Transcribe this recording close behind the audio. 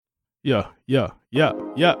Yeah.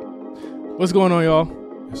 What's going on, y'all?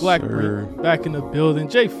 BlkPrint back in the building.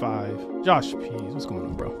 J5, Josh P. What's going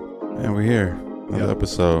on, bro? Man, we're here. Another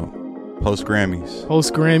episode. Post Grammys.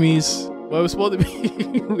 Well, it was supposed to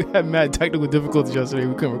be. We had mad technical difficulties yesterday.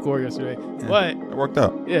 We couldn't record yesterday, but it worked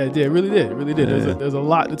out. Yeah, it did. It really did. Yeah. There's a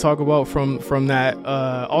lot to talk about from that.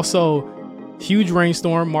 Also, huge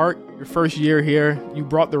rainstorm. Mark, your first year here. You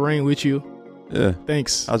brought the rain with you. Yeah.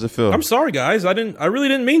 Thanks. How's it feel? I'm sorry, guys. I really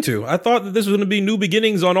didn't mean to. I thought that this was going to be new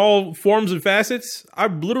beginnings on all forms and facets. I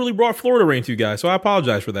literally brought Florida rain to you guys, so I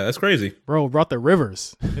apologize for that. That's crazy. Bro, brought the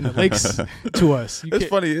rivers and the lakes to us. It's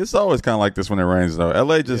funny. It's always kind of like this when it rains, though.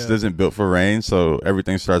 LA just isn't built for rain, so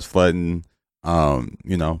everything starts flooding.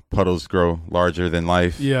 Puddles grow larger than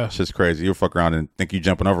life. Yeah. It's just crazy. You'll fuck around and think you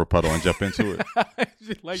jumping over a puddle and jump into it.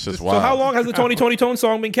 It's just wild. So how long has the Tony Tone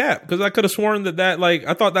song been capped? Because I could have sworn that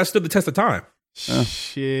I thought that stood the test of time.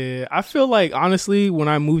 Shit. I feel like, honestly, when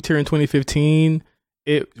I moved here in 2015,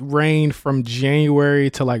 it rained from January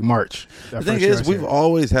to like March. The thing is, we've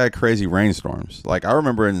always had crazy rainstorms. Like, I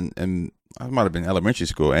remember in I might have been elementary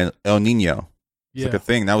school, and El Nino. It's like a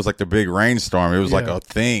thing. That was like the big rainstorm. It was like a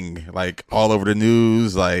thing, like all over the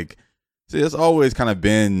news. Like, see, it's always kind of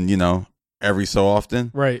been, every so often.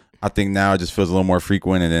 Right. I think now it just feels a little more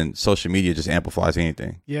frequent, and then social media just amplifies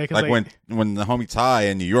anything. Yeah, like when the homie Ty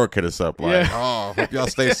in New York hit us up, like, oh, hope y'all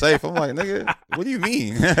stay safe. I'm like, nigga, what do you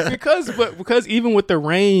mean? because even with the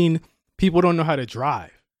rain, people don't know how to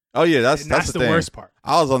drive. Oh yeah, that's the thing. Worst part.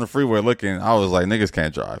 I was on the freeway looking. I was like, niggas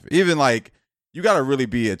can't drive. Even like, you got to really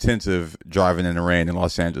be attentive driving in the rain in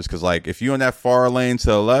Los Angeles, because like if you in that far lane to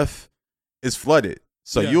the left, it's flooded.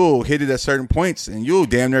 So you'll hit it at certain points and you'll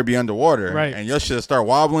damn near be underwater. Right. And your shit start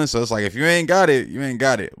wobbling. So it's like, if you ain't got it, you ain't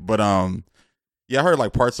got it. But I heard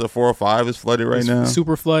like parts of 405 is flooded right now.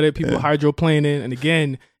 Super flooded. People hydroplaning. And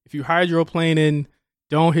again, if you hydroplaning,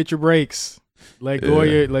 don't hit your brakes. Let go of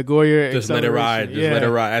your Just let it ride. Let it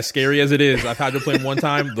ride. As scary as it is, I've hydroplaned one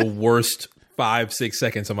time, the worst 5-6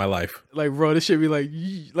 seconds of my life. Like, bro, this should be like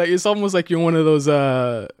it's almost like you're one of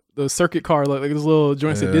those circuit car, like those little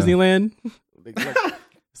joints at Disneyland.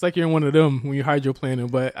 It's like you're in one of them when you're hydroplaning.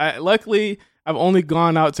 But luckily, I've only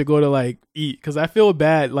gone out to go to like eat, because I feel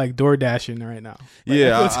bad like door dashing right now. Like,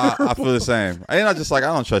 I feel the same. And I just like,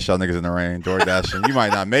 I don't trust y'all niggas in the rain door dashing. You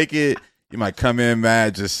might not make it. You might come in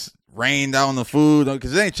mad, just rain down the food,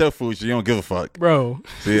 because it ain't your food, so you don't give a fuck, bro.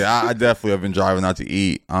 So yeah, I definitely have been driving out to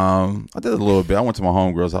eat. I did a little bit. I went to my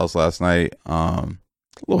homegirl's house last night. A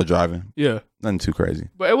little driving. Yeah, nothing too crazy.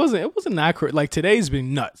 But it wasn't that crazy. Like, today's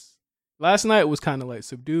been nuts. Last night was kind of like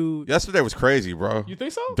subdued. Yesterday was crazy, bro. You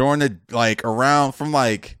think so? During the around from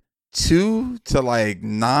 2 to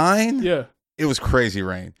 9. Yeah, it was crazy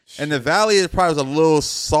rain. And the valley, it probably was a little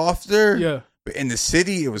softer. Yeah. But in the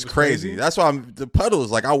city, it was crazy. That's why the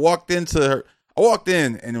puddles. Like, I walked in and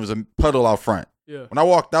there was a puddle out front. Yeah. When I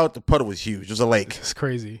walked out, the puddle was huge. It was a lake. It's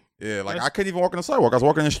crazy. Yeah, I couldn't even walk on the sidewalk. I was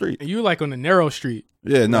walking in the street. And you like on the narrow street.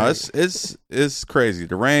 Yeah, no, it's crazy.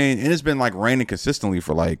 The rain, and it's been raining consistently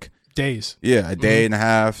for days. Yeah, a day and a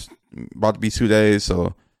half, about to be 2 days.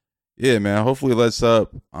 So yeah, man, hopefully it lets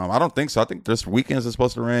up. I don't think so. I think this weekends is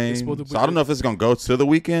supposed to rain. So I don't know if it's gonna go to the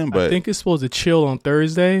weekend, but I think it's supposed to chill on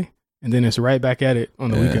Thursday, and then it's right back at it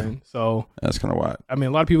on the weekend. So that's kind of wild. I mean,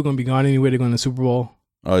 a lot of people are gonna be gone anyway. They're going to the Super Bowl.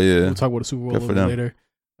 Oh yeah, we'll talk about the Super Bowl a little bit later.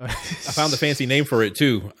 I found the fancy name for it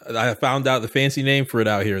too. I found out the fancy name for it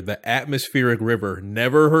out here: the atmospheric river.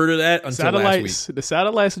 Never heard of that until last week. The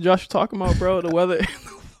satellites that Josh was talking about, bro. The weather.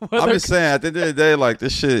 I'm just saying, at the end of the day,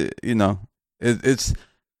 this shit,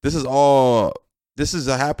 this is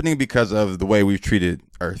happening because of the way we've treated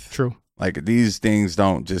Earth. True. Like, these things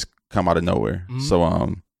don't just come out of nowhere. Mm-hmm.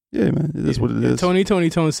 So, yeah, man, it is what it is. Tony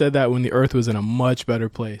Tone said that when the Earth was in a much better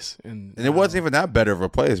place, and it wasn't even that better of a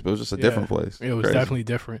place, but it was just a different place. It was definitely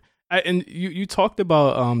different. And you talked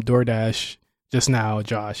about DoorDash just now,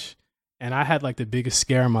 Josh, and I had the biggest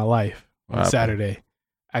scare in my life on Saturday.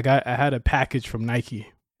 I had a package from Nike.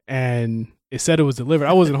 And it said it was delivered.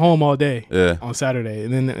 I wasn't home all day on Saturday.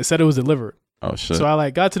 And then it said it was delivered. Oh, shit. So I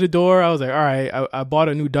got to the door. I was like, all right, I bought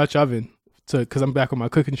a new Dutch oven because I'm back on my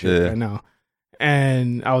cooking trip right now.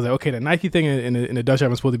 And I was like, okay, the Nike thing in the Dutch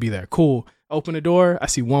oven is supposed to be there. Cool. Open the door. I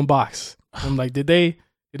see one box. I'm like, did they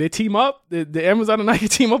team up? Did Amazon and Nike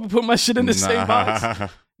team up and put my shit in the same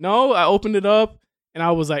box? No, I opened it up and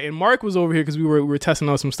I was like, and Mark was over here because we were testing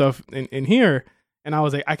out some stuff in here. And I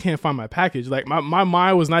was like, I can't find my package. My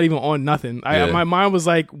mind was not even on nothing. My mind was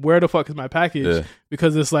like, where the fuck is my package? Yeah.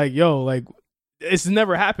 Because it's it's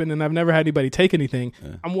never happened and I've never had anybody take anything.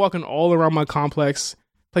 Yeah. I'm walking all around my complex,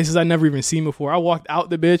 places I never even seen before. I walked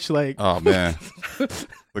out the bitch oh man.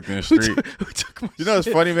 Looking in the street. Who took my You know, it's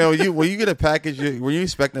shit? funny, man. When you get a package, when you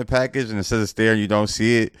expecting a package and it says it's there and you don't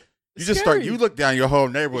see it, you just scary. you look down your whole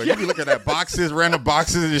neighborhood. You be looking at boxes, random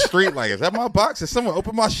boxes in the street. Like, is that my box? Did someone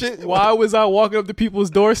open my shit? Why was I walking up to people's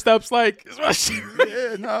doorsteps like, it's my shit?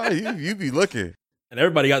 Yeah, no, you be looking. And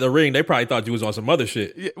everybody got the ring. They probably thought you was on some other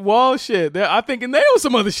shit. Yeah, well, shit. I thinking they was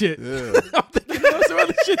some other shit. Yeah. I'm thinking they was some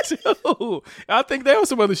other shit too. I think they was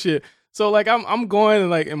some other shit. So like I'm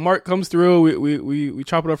going and Mark comes through. We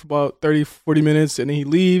chop it up for about 30, 40 minutes and then he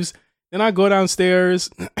leaves. Then I go downstairs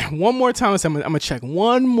one more time. I said, I'm gonna check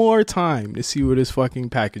one more time to see where this fucking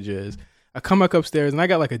package is. I come back upstairs and I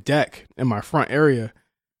got like a deck in my front area.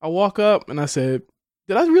 I walk up and I said,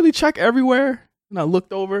 did I really check everywhere? And I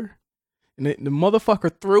looked over and the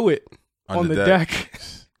motherfucker threw it on the deck.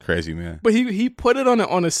 Crazy, man. But he put it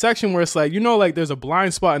on a section where it's like, like there's a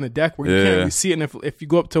blind spot in the deck where you can't really see it. And if you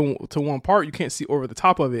go up to one part, you can't see over the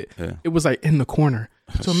top of it. Yeah. It was like in the corner.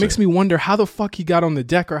 So it makes me wonder how the fuck he got on the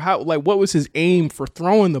deck or what was his aim for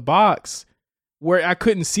throwing the box where I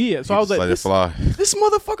couldn't see it. So I was like, this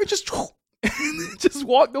motherfucker just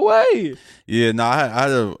walked away. Yeah, no, I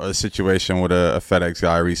had a situation with a FedEx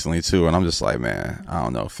guy recently too, and I'm just like, man, I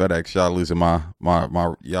don't know, FedEx, y'all losing my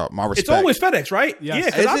respect. It's always FedEx, right?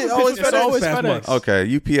 Yes. Yeah, it's always FedEx.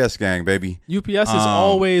 Okay, UPS gang, baby. UPS is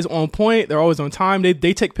always on point. They're always on time. They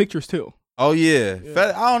take pictures too. Oh yeah.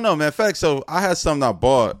 I don't know, man. FedEx. So I had something I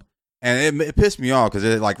bought, and it pissed me off because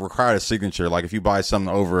it like required a signature. Like if you buy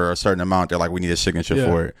something over a certain amount, they're like, we need a signature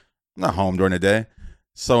for it. I'm not home during the day,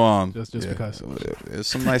 so just because it's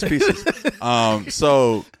some nice pieces.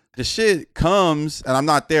 So the shit comes, and I'm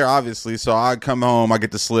not there obviously. So I come home, I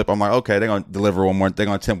get the slip. I'm like, okay, they're gonna deliver one more. They're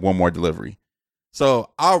gonna attempt one more delivery. So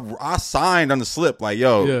I signed on the slip like,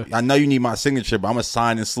 yo, I know you need my signature, but I'm gonna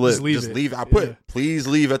sign and slip. Just leave. I put, please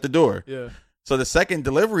leave at the door. Yeah. So the second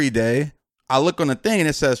delivery day, I look on the thing and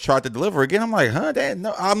it says try to deliver again. I'm like, huh?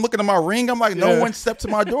 No. I'm looking at my ring. I'm like, no one stepped to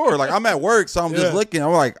my door. Like I'm at work, so I'm just looking.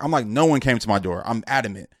 I'm like, no one came to my door. I'm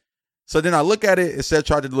adamant. So then I look at it. It said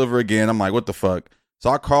try to deliver again. I'm like, what the fuck? So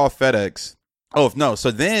I call FedEx. Oh no.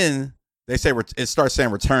 So then they say it starts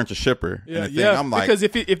saying return to shipper. Yeah. I'm like, because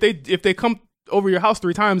if they come over your house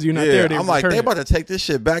 3 times, you're not there. I'm like, they about to take this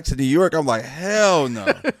shit back to New York. I'm like, hell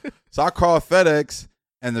no. So I call FedEx,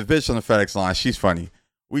 and the bitch on the FedEx line, she's funny.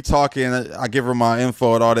 We talking, I give her my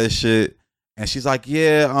info and all this shit, and she's like,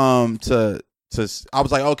 yeah, I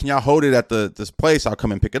was like, oh, can y'all hold it at this place? I'll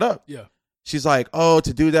come and pick it up. Yeah. She's like, oh,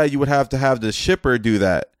 to do that, you would have to have the shipper do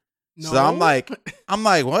that. No. So I'm like,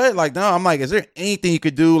 what? Like, no, I'm like, is there anything you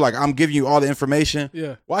could do? Like, I'm giving you all the information.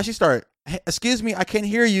 Yeah. Why she start? Hey, excuse me, I can't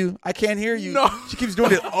hear you. No. She keeps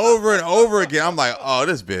doing it over and over again. I'm like, oh,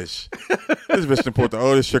 this bitch done pulled the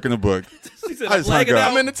oldest trick in the book. She said, I just hung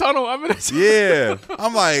up. I'm in the tunnel. Yeah.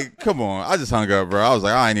 I'm like, come on. I just hung up, bro. I was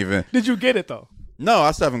like, I ain't even. Did you get it though? No,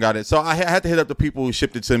 I still haven't got it. So I had to hit up the people who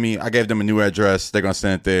shipped it to me. I gave them a new address. They're gonna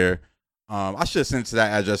send it there. I should have sent it to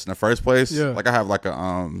that address in the first place. Yeah. Like I have like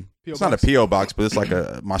a it's not a PO box, but it's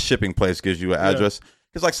like my shipping place gives you an address.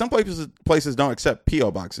 Because like some places don't accept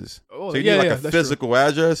PO boxes. So you need like a physical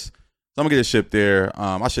address. So I'm gonna get it shipped there.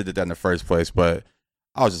 I should have did that in the first place, but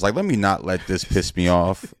I was just like, let me not let this piss me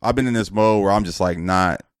off. I've been in this mode where I'm just like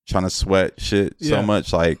not trying to sweat shit so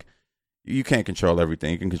much. Like you can't control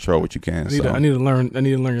everything. You can control what you can. I need to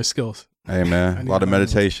learn your skills. Hey man, a lot of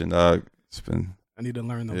meditation, dog. I need to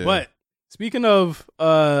learn them. Yeah. But speaking of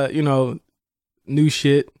new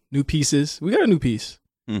shit, new pieces, we got a new piece.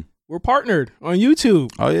 We're partnered on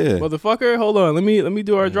YouTube. Oh yeah, motherfucker. Hold on, let me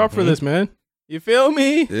do our drop for this, man. You feel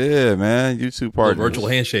me? Yeah, man. YouTube partners. Virtual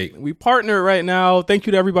handshake. We partner right now. Thank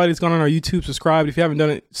you to everybody that's gone on our YouTube, subscribed. If you haven't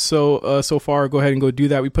done it so far, go ahead and go do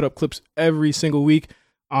that. We put up clips every single week.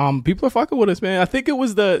 People are fucking with us, man. I think it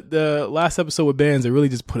was the last episode with bands that really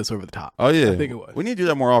just put us over the top. Oh yeah, I think it was. We need to do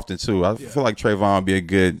that more often too. I feel like Trayvon would be a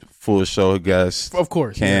good full show guest. Of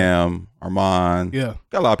course, Cam, Armand. Yeah,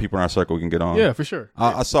 got a lot of people in our circle we can get on. Yeah, for sure.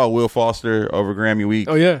 I saw Will Foster over Grammy week.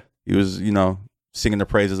 Oh yeah, he was singing the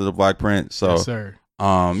praises of the BlkPrint. So yes, sir.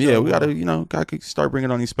 Yeah, we gotta start bringing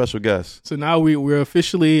on these special guests. So now we're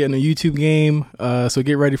officially in the YouTube game. So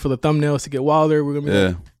get ready for the thumbnails to get wilder. We're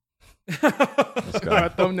gonna be our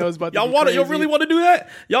thumbnails about y'all really want to do that?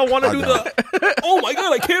 Y'all want to do the? Oh my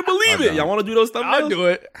god, I can't believe it! Y'all want to do those thumbnails? I'll do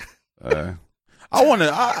it. I want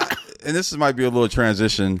to, and this might be a little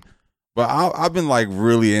transition, but I've been like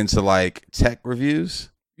really into like tech reviews.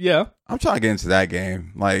 Yeah, I'm trying to get into that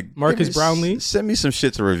game. Like Marcus Brownlee, send me some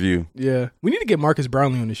shit to review. Yeah, we need to get Marcus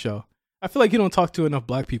Brownlee on the show. I feel like you don't talk to enough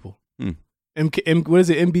black people. What is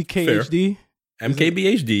it? MBKHD.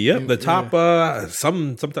 MKBHD, yep, the top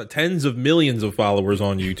some tens of millions of followers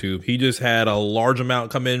on YouTube. He just had a large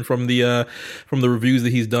amount come in from the reviews that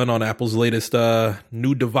he's done on Apple's latest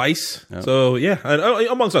new device. Yep. So yeah,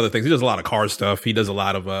 amongst other things, he does a lot of car stuff. He does a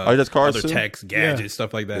lot of other techs, gadgets,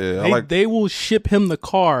 stuff like that. Yeah, they will ship him the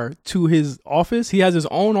car to his office. He has his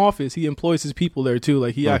own office. He employs his people there too.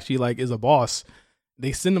 Like he actually like is a boss.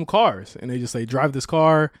 They send him cars and they just like drive this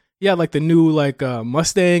car. He had like the new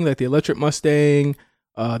Mustang, like the electric Mustang,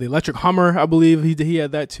 the electric Hummer, I believe he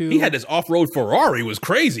had that too. He had this off-road Ferrari. It was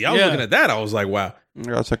crazy. I was looking at that. I was like, wow. I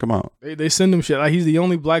gotta check him out. They send him shit. Like he's the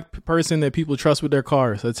only black person that people trust with their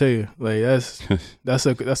cars. I tell you, like that's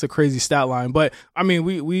a crazy stat line. But I mean,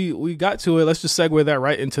 we got to it. Let's just segue that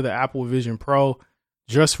right into the Apple Vision Pro,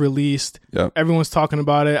 just released. Yep. Everyone's talking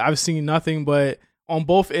about it. I've seen nothing but on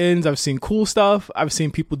both ends. I've seen cool stuff. I've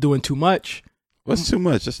seen people doing too much. What's too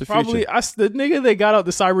much? Just the Probably future. The nigga that got out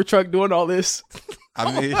the Cybertruck doing all this.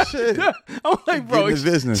 I mean, shit. I'm like, bro, it's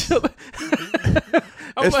business.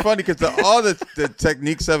 It's funny because all the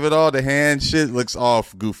techniques of it all, the hand shit looks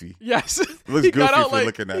off goofy. Yes, looks goofy for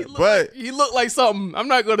looking at. But he looked like something. I'm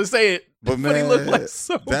not going to say it. But man, he looked like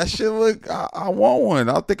something. That shit look. I want one.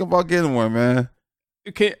 I'll think about getting one, man.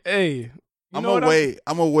 Okay, hey. I'm gonna wait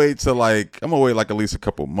like at least a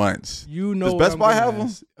couple months. Does Best Buy have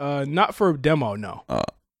them? Not for a demo, no.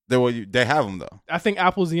 They have them though. I think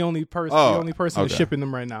Apple's the only person that's shipping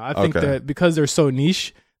them right now. I think that because they're so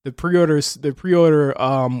niche, the pre-order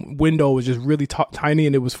window was just really tiny,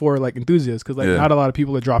 and it was for like enthusiasts because not a lot of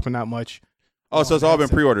people are dropping that much. Oh, so it's all been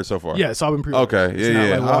pre-ordered so far. Yeah, it's all been pre-ordered.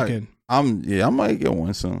 Okay, I might get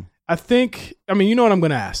one soon. You know what I'm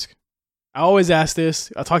gonna ask. I always ask this.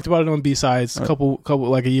 I talked about it on B-Sides a couple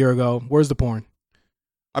like a year ago. Where's the porn?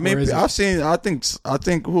 I mean, I've seen. I think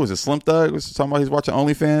who was it? Slim Thug was talking about he's watching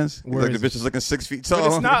OnlyFans. Like the bitch is looking 6 feet tall. But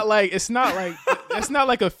it's not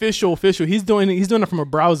like official. He's doing it from a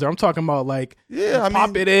browser. I'm talking about like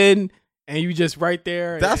pop it in and you just right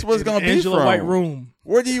there. That's what's gonna be Angela from. White room.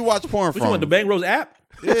 Where do you watch porn from? You want the Bang Bros app?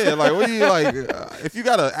 Yeah, like what do you like? If you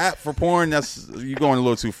got an app for porn, you going a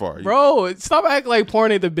little too far, bro. Stop acting like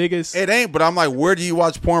porn ain't the biggest. It ain't, but I'm like, where do you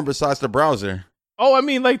watch porn besides the browser? Oh, I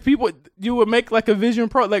mean, like people, you would make like a Vision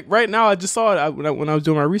Pro. Like right now, I just saw it when I was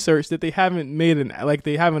doing my research that they haven't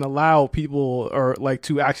they haven't allowed people or like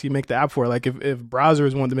to actually make the app for it. Like if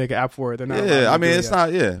browsers want to make an app for it, they're not. Yeah, I mean, it's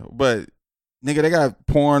not. Yeah, but nigga, they got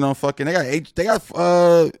porn on fucking. They got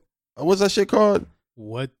what's that shit called?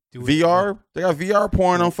 What? VR? They got VR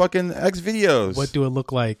porn on fucking X videos. What do it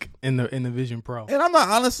look like in the Vision Pro? And I'm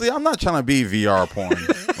not trying to be VR porn.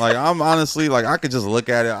 Like I'm honestly like I could just look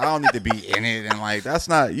at it. I don't need to be in it. And like that's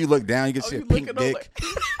not. You look down, you can see a pink dick.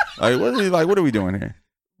 Like what are we doing here?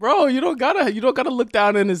 Bro, you don't gotta look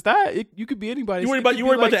down and it's that. You could be anybody. You worry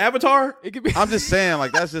about the avatar? It could be. I'm just saying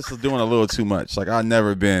like that's just doing a little too much. Like I've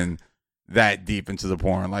never been that deep into the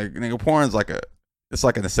porn. Like nigga, porn's like it's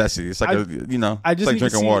like a necessity. It's like it's like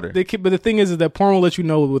drinking water. But the thing is that porn will let you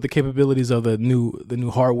know what the capabilities of the new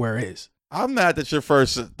hardware is. I'm mad that your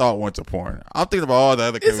first thought went to porn. I'm thinking about all the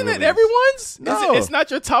other capabilities. Isn't it everyone's? No. It's not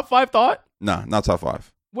your top 5 thought? No, not top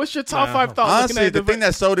 5. What's your top 5 thought? Honestly, the thing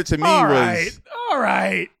that sold it to me was... All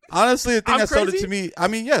right. Honestly, the thing that sold it to me... I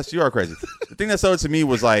mean, yes, you are crazy. The thing that sold it to me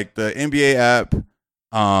was like the NBA app, the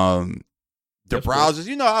browsers.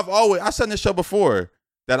 You know, I said in this show before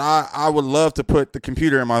that I would love to put the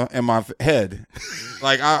computer in my head.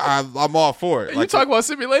 Like I'm all for it. You talk about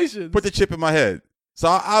simulations. Put the chip in my head. So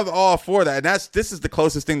I'm all for that. And this is the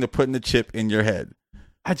closest thing to putting the chip in your head.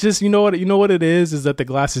 I just you know what it is that the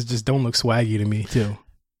glasses just don't look swaggy to me too.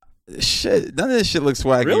 Shit, none of this shit looks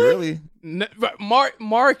swaggy. Really?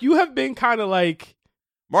 Mark, you have been kind of like.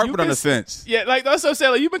 Mark put on the fence. Yeah, like that's what I'm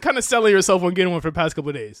saying. Like you've been kind of selling yourself on getting one for the past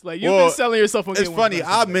couple of days. Like you've been selling yourself on getting one. It's funny.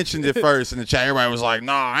 I mentioned it first in the chat. Everybody was like,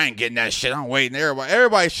 "No, I ain't getting that shit. I'm waiting."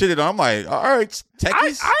 Everybody shitted on. I'm like, "All right, techies." I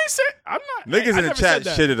ain't said I'm not. Niggas in the chat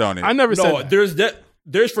shitted on it. I never said that.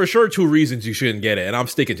 There's for sure 2 reasons you shouldn't get it, and I'm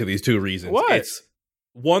sticking to these 2 reasons. What? It's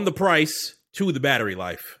 1, the price. 2, the battery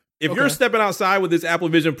life. If you're stepping outside with this Apple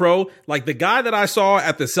Vision Pro, like the guy that I saw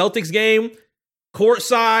at the Celtics game,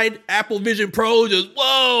 courtside, Apple Vision Pro, just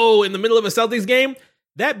whoa, in the middle of a Celtics game,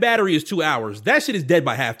 that battery is 2 hours. That shit is dead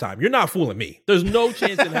by halftime. You're not fooling me. There's no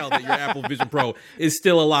chance in hell that your Apple Vision Pro is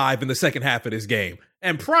still alive in the second half of this game.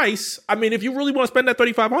 And price, I mean, if you really want to spend that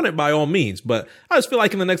 $3,500, by all means. But I just feel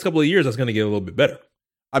like in the next couple of years, that's going to get a little bit better.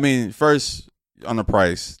 I mean, first, on the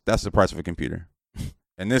price, that's the price of a computer.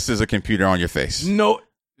 And this is a computer on your face. No,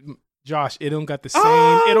 Josh, it don't got the same.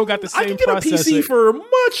 It don't got the same. I can get a PC for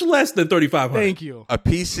much less than $3,500. Thank you. A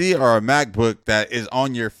PC or a MacBook that is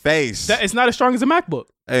on your face. That it's not as strong as a MacBook.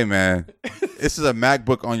 Hey man, this is a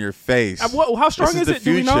MacBook on your face. How strong this is the it?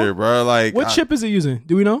 Future, Do we know, bro? Like, what chip is it using?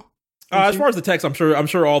 Do we know? As far as the text, I'm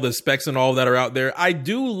sure all the specs and all that are out there. I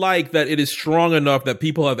do like that it is strong enough that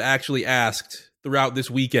people have actually asked throughout this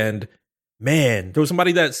weekend. Man, there was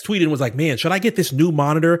somebody that's tweeted and was like, "Man, should I get this new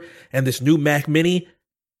monitor and this new Mac Mini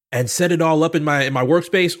and set it all up in my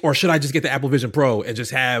workspace, or should I just get the Apple Vision Pro and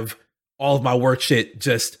just have all of my work shit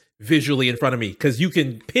just visually in front of me?" Because you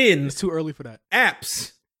can pin It's too early for that.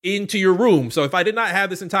 apps into your room. So if I did not have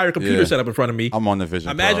this entire computer set up in front of me, I'm on the Vision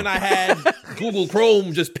imagine Pro. I had Google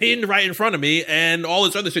Chrome just pinned right in front of me and all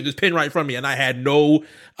this other shit just pinned right in front of me, and I had no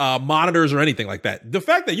monitors or anything like that. The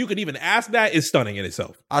fact that you could even ask that is stunning in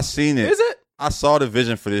itself. I seen it. Is it? I saw the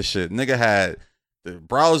vision for this shit. Nigga had the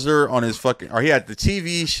browser on his fucking, or he had the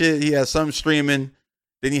TV shit. He had something streaming.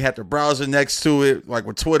 Then he had the browser next to it, like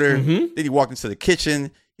with Twitter. Mm-hmm. Then he walked into the kitchen.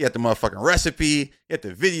 He had the motherfucking recipe. He had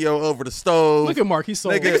the video over the stove. Look at Mark. He's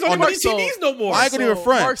sold. Niggas Don't on even the- TVs no more. I ain't gonna even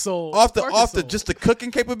front. Mark sold. Off the Mark is sold. just the cooking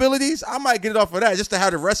capabilities, I might get it off of that just to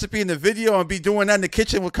have the recipe in the video and be doing that in the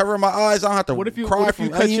kitchen with covering my eyes. I don't have to What if you cry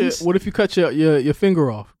from onions. What if you cut your finger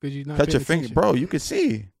off because you not Cut paying your finger, attention? bro. You can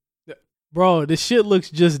see. Bro, this shit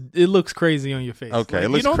looks crazy on your face. Okay, Like, it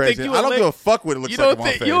looks you don't crazy. Think you I don't lick, give a fuck what it looks you like don't on my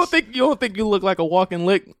think face. you don't think you look like a walking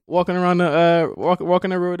lick walking around the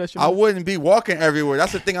walking everywhere with that shit. I wouldn't be walking everywhere.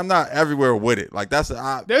 That's the thing. I'm not everywhere with it. Like there's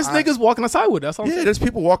niggas walking outside with it. That's all I'm Yeah, saying. there's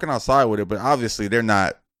people walking outside with it, but obviously they're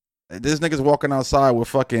not. There's niggas walking outside with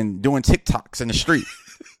fucking doing TikToks in the street.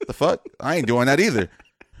 The fuck? I ain't doing that either.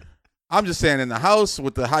 I'm just saying in the house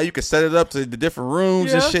with how you can set it up to the different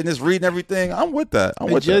rooms and Yeah. shit and it's reading everything. I'm with that.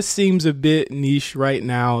 It just seems a bit niche right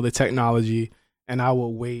now, the technology, and I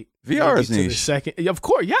will wait. VR is maybe to niche. the second. Of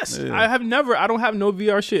course, yes. Yeah. I don't have no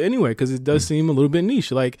VR shit anyway because it does seem a little bit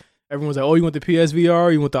niche. Like everyone's like, oh, you want the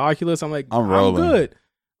PSVR? You want the Oculus? I'm like, I'm rolling. good.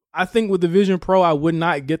 I think with the Vision Pro, I would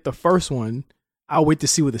not get the first one. I'll wait to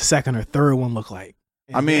see what the second or third one look like.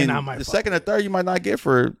 And I mean, then might the fuck second with or third you might not get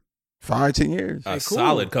for 5-10 years. A cool.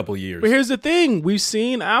 solid couple years. But here's the thing: we've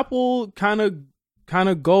seen Apple kind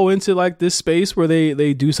of go into like this space where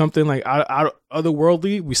they do something like out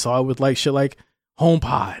otherworldly. We saw it with like shit like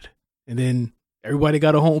HomePod, and then everybody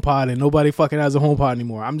got a HomePod, and nobody fucking has a HomePod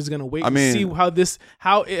anymore. I'm just gonna wait and see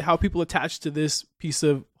how people attach to this piece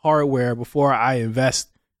of hardware before I invest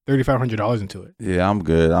 $3,500 into it. Yeah, I'm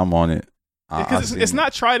good. I'm on it. Because it's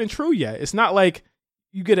not tried and true yet. It's not like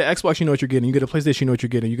you get an Xbox, you know what you're getting. You get a PlayStation, you know what you're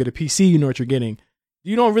getting. You get a PC, you know what you're getting.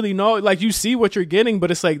 You don't really know. Like you see what you're getting,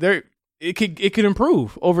 but it's like it could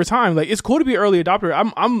improve over time. Like it's cool to be an early adopter.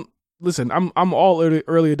 I'm all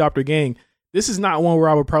early adopter gang. This is not one where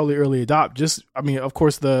I would probably early adopt. Of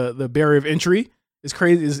course the barrier of entry is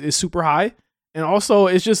crazy, is super high, and also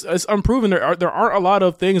it's unproven. There aren't a lot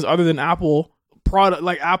of things other than Apple product,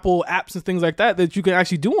 like Apple apps and things like that you can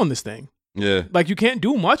actually do on this thing. Yeah, like you can't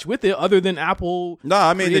do much with it other than Apple. No,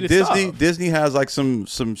 I mean the stuff. Disney has like some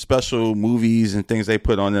special movies and things they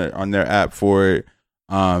put on their app for it.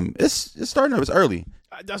 It's starting up. It's early.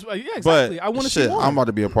 That's yeah, exactly. But I want to see more. I'm about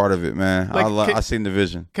to be a part of it, man. Like, I seen the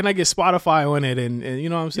vision. Can I get Spotify on it and you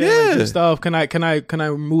know what I'm saying? Like, do stuff. Can I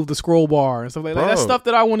remove the scroll bar and stuff like that? That's stuff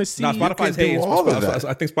that I want to see. Nah, Spotify's do all of that.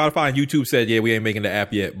 I think Spotify and YouTube said, yeah, we ain't making the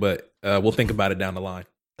app yet, but we'll think about it down the line.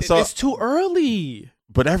 So, it's too early.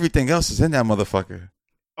 But everything else is in that motherfucker.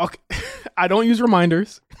 Okay, I don't use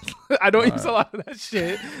reminders. I don't use a lot of that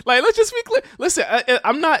shit. Like, let's just be clear. Listen,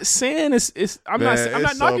 I'm not saying I'm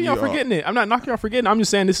not knocking y'all for getting it. I'm not knocking y'all for getting it. I'm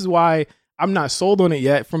just saying this is why I'm not sold on it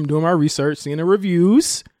yet. From doing my research, seeing the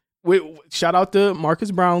reviews. Shout out to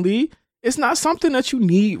Marcus Brownlee. It's not something that you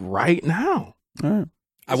need right now. All right.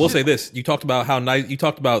 I will say this: you talked about how nice. You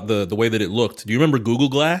talked about the way that it looked. Do you remember Google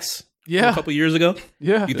Glass? Yeah, a couple years ago.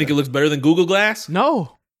 Yeah, you think it looks better than Google Glass?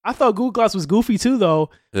 No. I thought Google Glass was goofy too, though.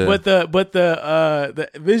 Yeah. But the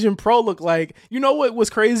Vision Pro looked like, you know what was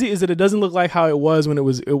crazy is that it doesn't look like how it was when it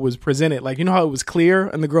was presented. Like, you know how it was clear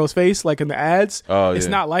in the girl's face, like in the ads. Oh, it's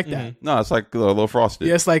not like that. No, it's like a little frosted.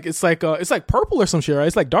 Yeah, it's like purple or some shit. Right?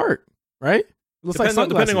 It's like dark, right? It looks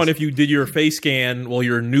depending on if you did your face scan,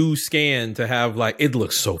 your new scan to have like, it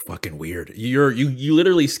looks so fucking weird. You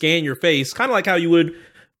literally scan your face, kind of like how you would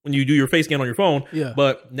when you do your face scan on your phone. Yeah.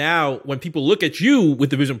 But now when people look at you with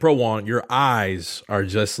the Vision Pro on, your eyes are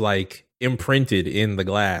just like imprinted in the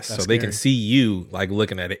glass. That's so they can see you like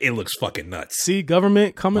looking at it. It looks fucking nuts. See,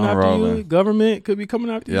 government coming after you. Government could be coming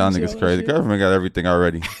after you. Yeah, I think it's crazy. The government got everything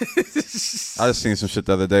already. I just seen some shit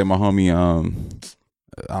the other day. My homie,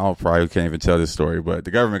 I probably can't even tell this story, but the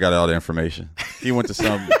government got all the information. He went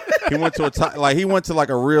to he went to like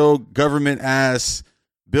a real government ass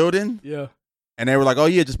building. Yeah. And they were like, "Oh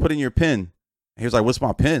yeah, just put in your PIN." He was like, "What's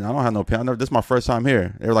my pin? I don't have no pin. This is my first time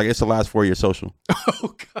here." They were like, "It's the last 4 year social."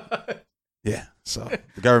 Oh God. Yeah. So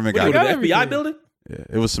the government What, got the FBI building. Yeah,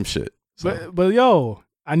 it was some shit. So. But yo,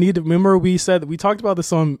 I need to remember we talked about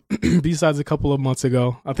this on B-Sides a couple of months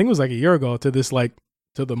ago. I think it was like a year ago to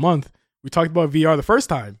the month. We talked about VR the first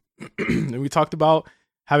time. And we talked about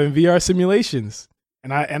having VR simulations.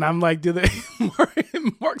 And I'm like,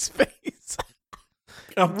 Mark's face.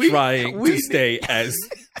 I'm trying to stay as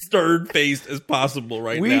stern-faced as possible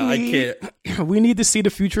now. I can't. We need to see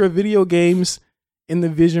the future of video games in the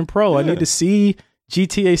Vision Pro. I need to see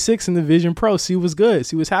GTA 6 in the Vision Pro. See what's good.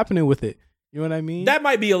 See what's happening with it. You know what I mean? That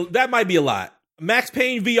might be a lot. Max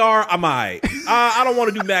Payne VR, I'm alright. I don't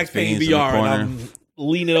want to do Max Payne VR, and I'm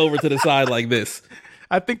leaning over to the side like this.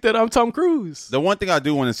 I think that I'm Tom Cruise. The one thing I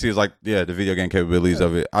do want to see is the video game capabilities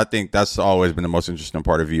of it. I think that's always been the most interesting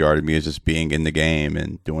part of VR to me, is just being in the game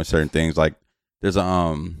and doing certain things. Like there's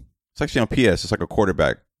it's actually on PS. It's like a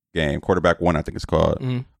quarterback game, Quarterback 1, I think it's called.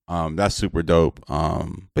 Mm-hmm. That's super dope.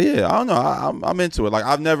 But yeah, I don't know. I'm into it. Like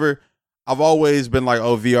I've always been like,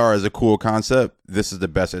 oh, VR is a cool concept. This is the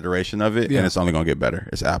best iteration of it, and it's only gonna get better.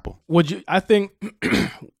 It's Apple. I think.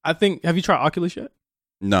 Have you tried Oculus yet?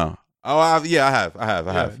 No. Oh, I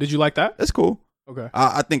have. Did you like that? It's cool. Okay.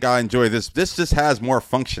 I think I enjoy this. This just has more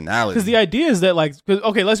functionality. Because the idea is that let's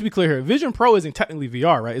be clear here. Vision Pro isn't technically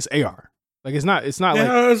VR, right? It's AR. Like it's not it's like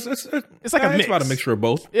a mix. It's about a mixture of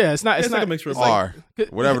both. Yeah, it's not like a mixture of R.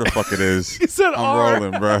 Whatever the fuck it is. It's an I'm R.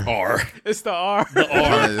 rolling, bro. R. It's the R.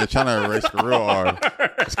 They're trying to erase the real R.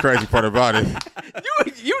 That's the crazy part about it.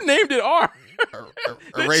 You named it R.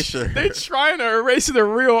 Erasure. They're trying to erase the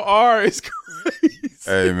real R. It's crazy.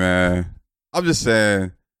 Hey man, I'm just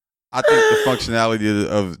saying. I think the functionality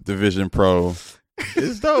of the Vision Pro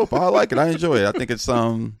is dope. I like it. I enjoy it. I think it's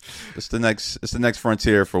the next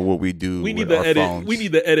frontier for what we do. We need with the our edit. phones. We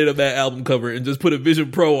need the edit of that album cover and just put a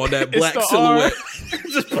Vision Pro on that black silhouette.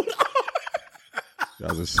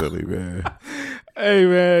 Y'all are silly, man. Hey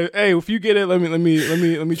man, if you get it, let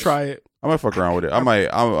me try it. I might fuck around with it. I'm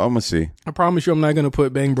gonna see. I promise you, I'm not gonna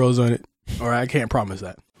put Bang Bros on it. Or I can't promise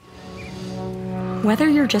that. Whether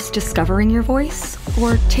you're just discovering your voice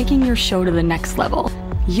or taking your show to the next level,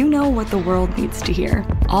 you know what the world needs to hear.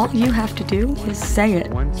 All you have to do is say it.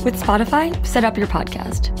 With Spotify, set up your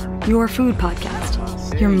podcast. Your food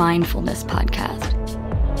podcast. Your mindfulness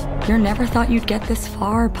podcast. Your never thought you'd get this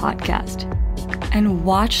far podcast. And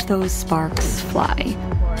watch those sparks fly.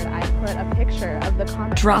 I put a picture of the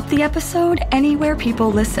comment. Drop the episode anywhere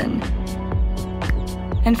people listen.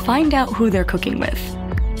 And find out who they're cooking with.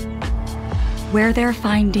 Where they're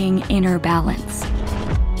finding inner balance.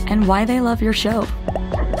 And why they love your show.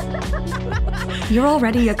 You're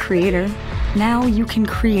already a creator. Now you can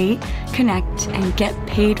create, connect, and get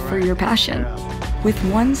paid for your passion with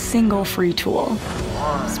one single free tool.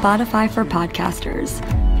 Spotify for podcasters.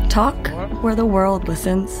 Talk where the world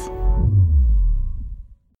listens.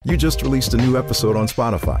 You just released a new episode on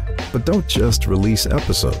Spotify, but don't just release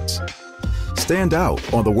episodes. Stand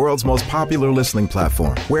out on the world's most popular listening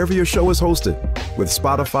platform, wherever your show is hosted, with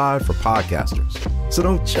Spotify for podcasters. So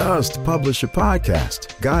don't just publish your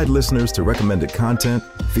podcast. Guide listeners to recommended content,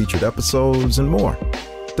 featured episodes, and more.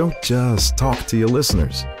 Don't just talk to your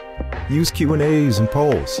listeners. Use Q&As and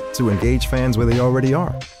polls to engage fans where they already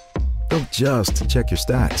are. Don't just check your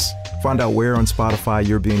stats. Find out where on Spotify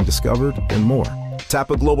you're being discovered and more.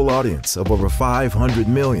 Tap a global audience of over 500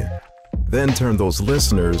 million. Then turn those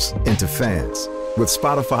listeners into fans with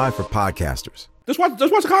Spotify for podcasters. Just watch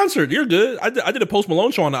a concert. You're good. I did a Post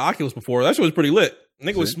Malone show on the Oculus before. That shit was pretty lit.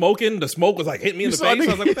 Nigga was smoking. The smoke was like hitting me in the face. I was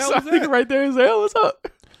like, what the hell was that? Right there is hell. What's up?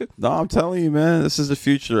 No, I'm telling you, man. This is the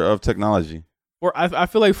future of technology. Or I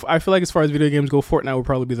feel like as far as video games go, Fortnite will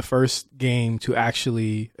probably be the first game to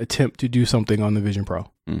actually attempt to do something on the Vision Pro.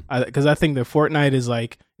 Because I think that Fortnite is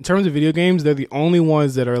like, in terms of video games, they're the only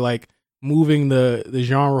ones that are like moving the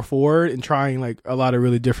genre forward and trying like a lot of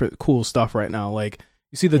really different cool stuff right now. Like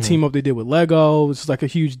you see the team up they did with Lego, which is like a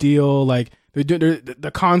huge deal. Like they're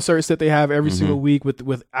the concerts that they have every single week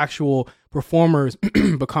with actual performers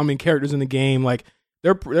becoming characters in the game. Like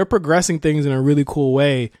they're progressing things in a really cool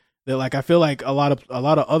way that like I feel like a lot of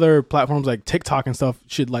other platforms like TikTok and stuff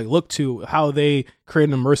should like look to how they create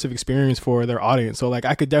an immersive experience for their audience. So like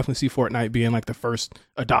I could definitely see Fortnite being like the first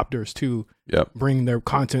adopters to bring their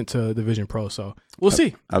content to the Vision Pro. So we'll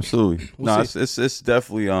see. Absolutely. It's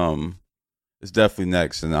definitely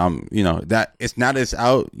next, and that it's not as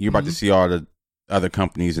out. You're about to see all the other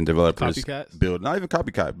companies and developers Copycats? build, not even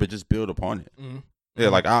copycat, but just build upon it. Yeah,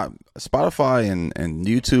 like Spotify and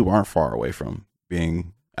YouTube aren't far away from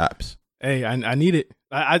being apps. Hey, I need it.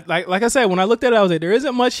 I like I said, when I looked at it, I was like, there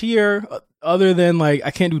isn't much here other than like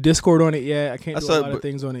I can't do Discord on it yet. I can't do a lot of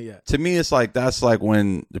things on it yet. To me, it's like that's like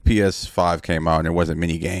when the PS5 came out and there wasn't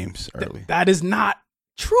many games early. That is not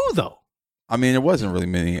true though. I mean, it wasn't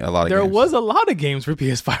really a lot of games. There was a lot of games for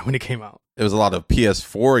PS5 when it came out. There was a lot of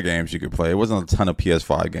PS4 games you could play. It wasn't a ton of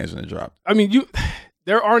PS5 games when it dropped. I mean,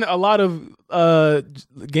 there aren't a lot of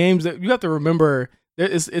games that you have to remember.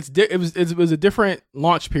 It was a different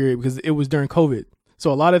launch period because it was during COVID.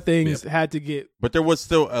 So a lot of things had to get... But there was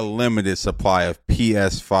still a limited supply of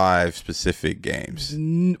PS5 specific games.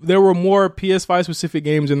 There were more PS5 specific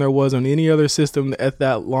games than there was on any other system at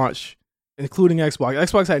that launch, including Xbox.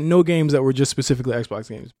 Xbox had no games that were just specifically Xbox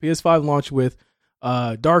games. PS5 launched with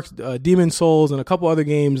Demon Souls and a couple other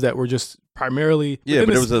games that were just primarily... Yeah,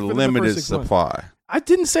 but it was a limited supply. I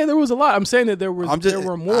didn't say there was a lot. I'm saying that there were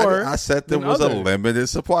more. I said there was a limited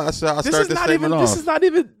supply. This is not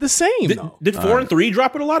even the same. Did 4 and 3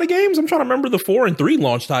 drop in a lot of games? I'm trying to remember the 4 and 3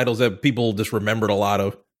 launch titles that people just remembered a lot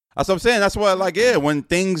of. That's what I'm saying. That's why,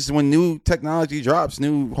 when new technology drops,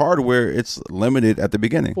 new hardware, it's limited at the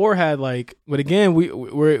beginning. 4 had but again,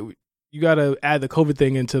 you got to add the COVID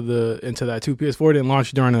thing into that too. PS4 didn't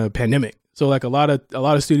launch during a pandemic. So a lot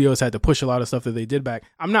of studios had to push a lot of stuff that they did back.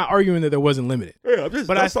 I'm not arguing that there wasn't limited. Yeah,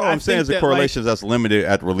 that's all I'm saying is the correlations that's limited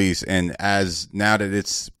at release, and as now that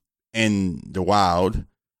it's in the wild,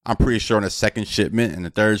 I'm pretty sure in the second shipment and the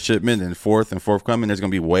third shipment and fourth and forthcoming, there's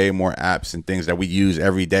gonna be way more apps and things that we use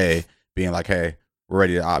every day being like, hey, we're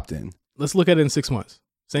ready to opt in. Let's look at it in 6 months.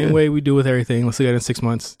 Same way we do with everything. Let's look at it in 6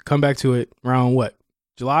 months. Come back to it around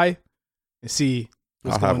July, and see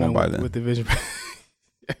what's going on with the Vision.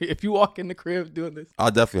 If you walk in the crib doing this, I'll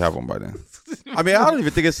definitely have one by then. I mean, I don't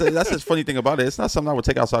even think that's the funny thing about it. It's not something I would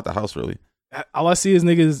take outside the house, really. All I see is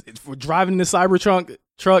niggas driving the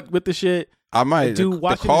Cybertruck with the shit. I might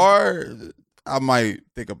the car. I might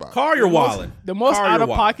think about car. You're wilding. The most out of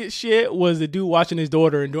pocket shit was the dude watching his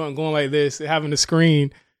daughter and going like this, having the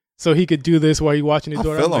screen so he could do this while he watching his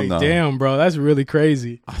daughter. I'm like, damn, bro, that's really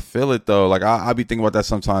crazy. I feel it though. Like I be thinking about that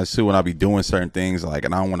sometimes too when I be doing certain things. Like,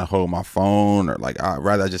 and I don't want to hold my phone or I'd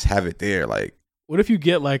rather just have it there. Like, what if you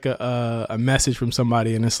get like a message from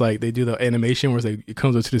somebody and it's like they do the animation where it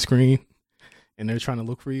comes up to the screen and they're trying to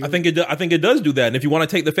look for you? I think it does do that. And if you want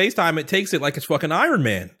to take the FaceTime, it takes it like it's fucking Iron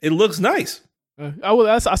Man. It looks nice.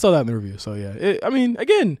 I saw that in the review. So yeah, I mean,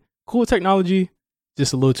 again, cool technology,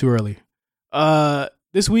 just a little too early.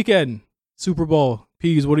 This weekend, Super Bowl.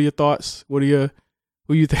 Peas, what are your thoughts? Who you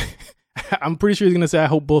think? I'm pretty sure he's gonna say I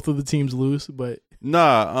hope both of the teams lose, but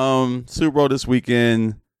Super Bowl this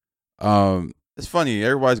weekend. It's funny.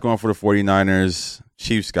 Everybody's going for the 49ers.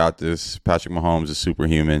 Chiefs got this. Patrick Mahomes is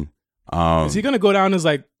superhuman. Is he gonna go down as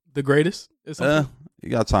like the greatest? You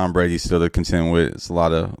got Tom Brady still to contend with. It's a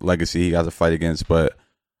lot of legacy he got to fight against, but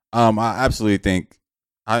I absolutely think.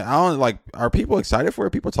 I don't are people excited for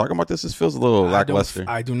it? People talking about this? This feels a little lackluster.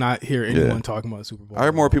 I do not hear anyone talking about the Super Bowl. I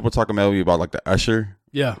heard more people talking about the Usher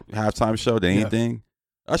halftime show than anything.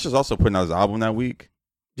 Usher's also putting out his album that week,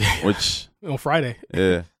 which on Friday.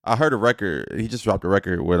 Yeah, I heard a record. He just dropped a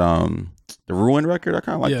record with the Ruin record. I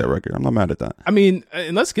kind of like that record. I'm not mad at that. I mean,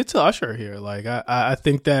 and let's get to Usher here. Like, I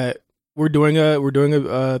think that we're doing a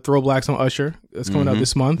Throwblacks on Usher. That's coming out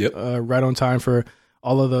this month. Yep. Right on time for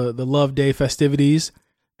all of the Love Day festivities.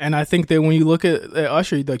 And I think that when you look at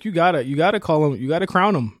Usher, like you gotta call him, you gotta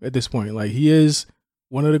crown him at this point. Like, he is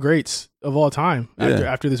one of the greats of all time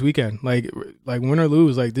after this weekend. Like win or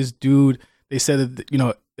lose, like this dude. They said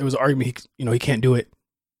that there was an argument. He can't do it.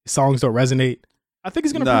 His songs don't resonate. I think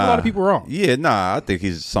he's gonna prove a lot of people wrong. Yeah, I think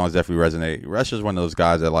his songs definitely resonate. Usher's one of those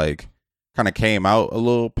guys that kind of came out a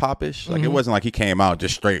little popish. Like, it wasn't like he came out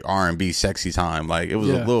just straight R&B sexy time. Like, it was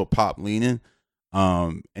a little pop leaning.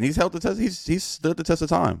 And he's held the test. He's stood the test of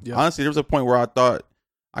time. Yeah. Honestly, there was a point where I thought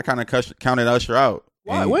I kind of counted Usher out.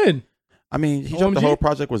 Why? When? I mean, he dropped the whole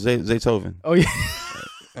project with Zaytoven. Oh yeah.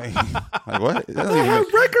 Like what? They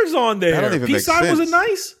have records on there. That don't even Peace Sign wasn't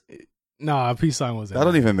nice. Nah, Peace Sign wasn't. That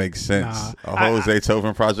don't even make sense. A whole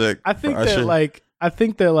Zaytoven project. I think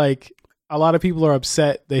that a lot of people are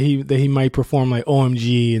upset that he might perform like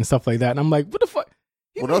OMG and stuff like that, and I'm like, what the fuck?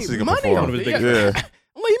 What else is he gonna perform? Yeah.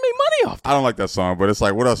 I'm like, he made money off that. I don't like that song, but it's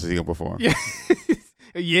like, what else is he gonna perform? Yeah.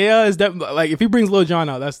 Yeah, is that like if he brings Lil Jon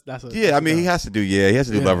out, that's I mean, he has to do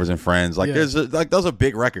Lovers and Friends. Like, there's those are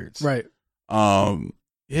big records, right? I'm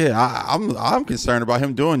concerned about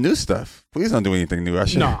him doing new stuff. Please don't do anything new.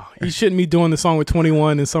 No, he shouldn't be doing the song with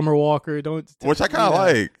 21 and Summer Walker. Which I kind of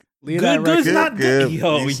like. Good's not good.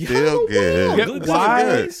 He's still good.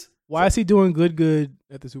 Why is he doing good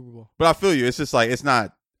at the Super Bowl? But I feel you. It's just like it's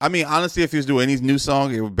not. I mean, honestly, if he was doing any new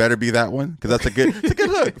song, it would better be that one because it's a good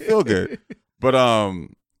hook, feel good. But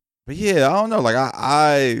yeah, I don't know. Like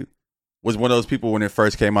I was one of those people when it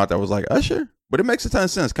first came out that was like Usher, but it makes a ton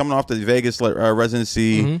of sense coming off the Vegas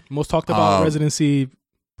residency. Mm-hmm. Most talked about residency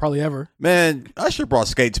probably ever. Man, Usher brought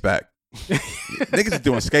skates back. Niggas is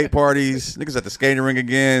doing skate parties. Niggas at the skating ring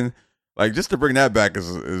again. Like just to bring that back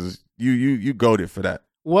is you goated for that.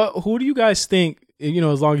 Who do you guys think?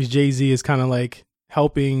 As long as Jay-Z is kind of like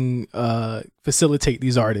helping facilitate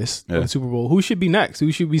these artists in the Super Bowl, who should be next?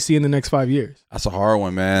 Who should we see in the next 5 years? That's a hard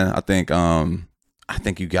one, man. I think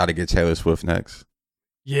you got to get Taylor Swift next.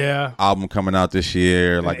 Yeah, album coming out this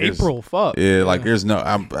year, in like April. Fuck yeah, like there's no,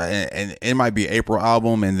 and it might be April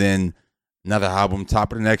album, and then another album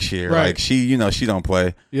top of the next year. Right. Like she don't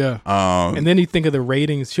play. Yeah. And then you think of the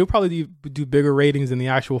ratings. She'll probably do bigger ratings than the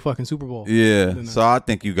actual fucking Super Bowl. Yeah. So I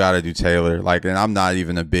think you got to do Taylor. Like, and I'm not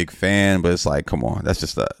even a big fan, but it's like, come on, that's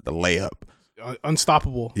just the layup.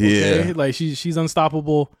 Unstoppable. Yeah. Okay? Like she's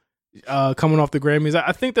unstoppable. Coming off the Grammys,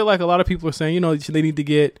 I think that like a lot of people are saying, they need to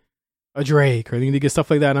get a Drake or they need to get stuff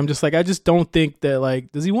like that. And I'm just like, I just don't think that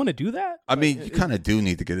like, does he want to do that? I mean, you kind of do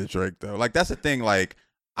need to get a Drake though. Like that's the thing. Like,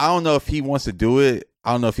 I don't know if he wants to do it.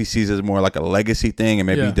 I don't know if he sees it as more like a legacy thing and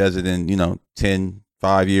maybe he does it in,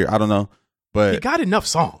 5 years. I don't know. But he got enough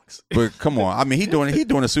songs. But come on. I mean, he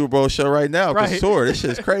doing a Super Bowl show right now for sure. This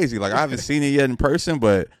shit's crazy. Like I haven't seen it yet in person,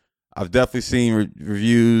 but I've definitely seen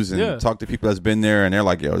reviews and talked to people that's been there and they're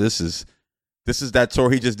like, yo, this is that tour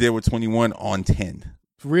he just did with 21 on 10.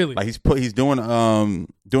 Really? Like he's doing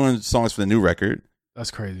songs for the new record. That's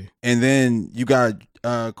crazy. And then you got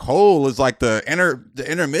Cole is like the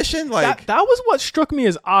intermission. Like that was what struck me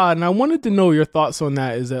as odd, and I wanted to know your thoughts on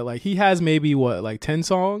that. Is that like he has maybe like 10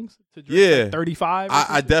 songs to drink, like 35?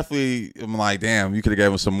 I definitely am like, damn, you could have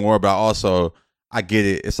given him some more. But also, I get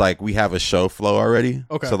it. It's like we have a show flow already.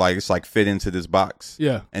 Okay. So like it's like fit into this box.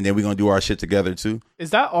 Yeah. And then we're gonna do our shit together too. Is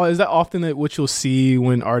that often that what you'll see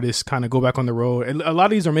when artists kind of go back on the road? And a lot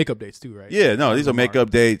of these are makeup dates too, right? Yeah, no, these are makeup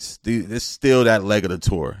dates. It's still that leg of the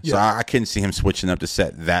tour. Yeah. So I couldn't see him switching up the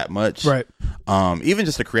set that much. Right. Even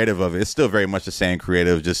just the creative of it, it's still very much the same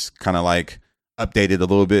creative, just kind of like updated a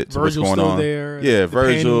little bit to Virgil's what's going still on. There. Yeah,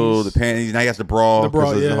 Virgil, the panties. Now he has the bra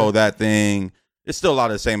because of the whole that thing. It's still a lot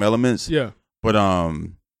of the same elements. Yeah. But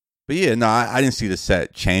yeah, no, I didn't see the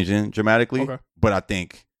set changing dramatically. Okay. But I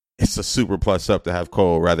think it's a super plus up to have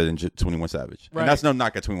Cole rather than 21 Savage. Right. And that's no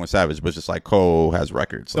knock at 21 Savage, but it's just like Cole has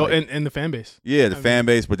records. So like, and the fan base. Yeah, the fan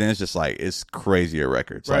base, but then it's just like it's crazier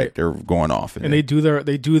records. Right. Like they're going off. And they do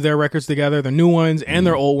their records together, their new ones and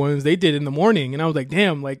their old ones. They did in the morning. And I was like,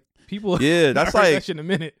 damn, like people that's like that shit in a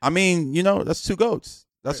minute. I mean, that's two GOATs.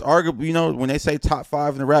 That's arguably, when they say top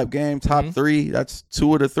 5 in the rap game, top 3, that's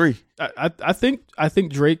 2 of the 3. I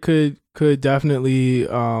think Drake could definitely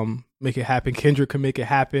make it happen. Kendrick could make it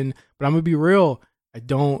happen. But I'm gonna be real. I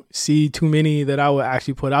don't see too many that I would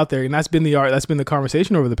actually put out there, and that's been the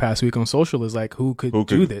conversation over the past week on social. Is like who could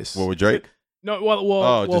do this? What with Drake? No,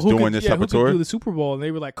 well, just doing this type of tour. Who could do the Super Bowl? And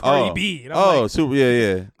they were like Cardi B. And I'm super,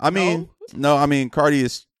 yeah. I mean, Cardi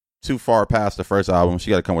is too far past the first album.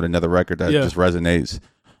 She got to come with another record that just resonates.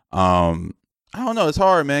 I don't know. It's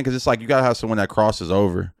hard, man, because it's like you got to have someone that crosses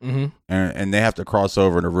over, and they have to cross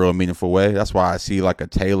over in a real meaningful way. That's why I see like a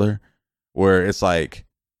Taylor, where it's like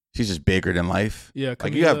she's just bigger than life. Yeah,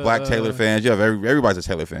 like you have Black Taylor fans. You have everybody's a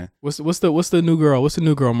Taylor fan. What's the new girl? What's the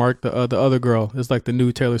new girl? Mark, the other girl is like the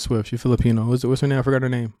new Taylor Swift. She's Filipino. What's her name? I forgot her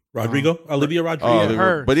name. Olivia Rodrigo.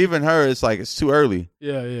 Her. But even her, it's like it's too early.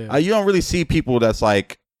 Yeah. You don't really see people that's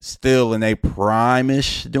like still in a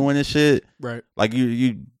prime-ish doing this shit. Right. Like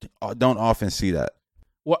you don't often see that.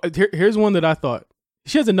 Well, here's one that I thought.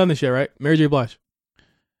 She hasn't done this yet, right? Mary J. Blige.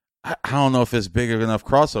 I don't know if it's big enough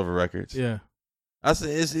crossover records. Yeah.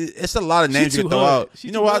 It's a lot of names you can throw out.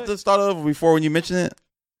 You know what I just thought of before when you mentioned it?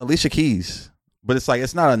 Alicia Keys. But it's like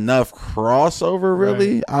it's not enough crossover,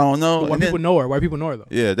 really. Right. I don't know. White people know her. White people know her though.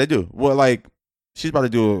 Yeah, they do. Well, like she's about to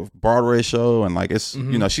do a Broadway show, and like it's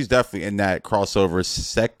she's definitely in that crossover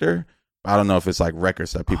sector. I don't know if it's like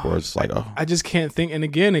records that people are just like, oh. I just can't think. And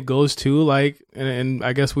again, it goes to like, and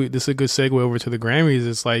I guess this is a good segue over to the Grammys.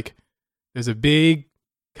 It's like there's a big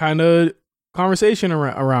kind of conversation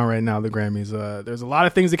around right now. The Grammys. There's a lot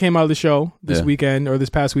of things that came out of the show this weekend or this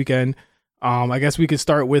past weekend. I guess we could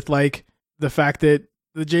start with like the fact that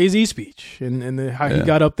the Jay-Z speech and how he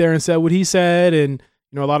got up there and said what he said, and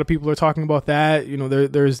a lot of people are talking about that.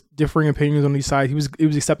 There's differing opinions on each side. He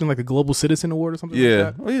was accepting like a Global Citizen Award or something. Yeah,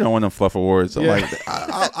 like that. Well, you don't want them fluff awards. So like,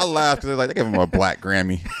 I laugh because they gave him a black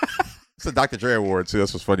Grammy. It's a Dr. Dre award too.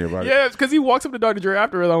 That's what's funny about it. Yeah, because he walks up to Dr. Dre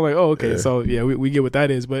after it. I'm like, oh, okay, so yeah, we get what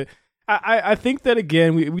that is. But I think that,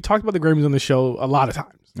 again, we talked about the Grammys on the show a lot of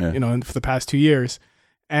times, you know, for the past 2 years.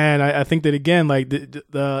 And I think that, again, like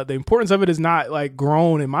the importance of it is not like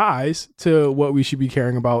grown in my eyes to what we should be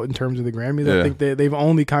caring about in terms of the Grammys. I think that they've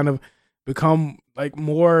only kind of become like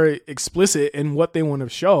more explicit in what they want to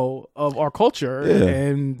show of our culture.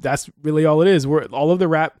 And that's really all it is. All of the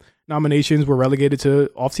rap nominations were relegated to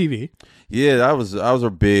off TV. Yeah, that was a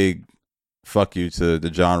big fuck you to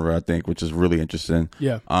the genre, I think, which is really interesting.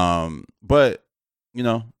 Yeah. But, you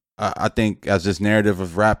know, I think as this narrative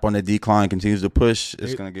of rap on the decline continues to push,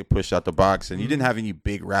 it's going to get pushed out the box. And you didn't have any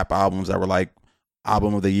big rap albums that were like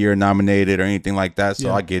album of the year nominated or anything like that.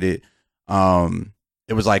 So I get it.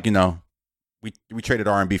 It was like, you know, we traded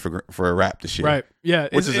R&B for rap this year. Right. Yeah.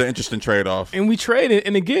 Which is an interesting trade-off. And we traded.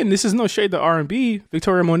 And again, this is no shade to R&B.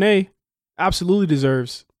 Victoria Monet absolutely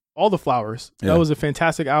deserves all the flowers. That was a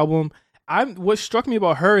fantastic album. What struck me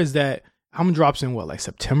about her is that album drops in like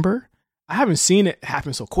September? I haven't seen it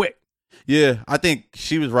happen so quick. Yeah, I think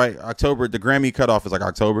she was right. October, the Grammy cutoff is like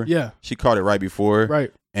October. Yeah. She caught it right before.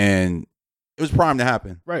 Right. And it was primed to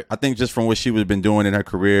happen. Right. I think just from what she was been doing in her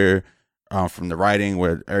career, from the writing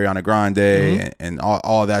with Ariana Grande and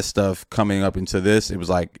all that stuff coming up into this, it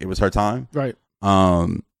was her time. Right.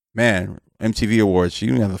 Man, MTV Awards,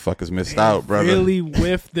 you motherfuckers missed out, brother. Really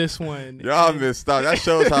whiffed this one. Y'all missed out. That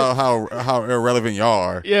shows how irrelevant y'all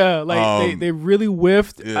are. Yeah, like they really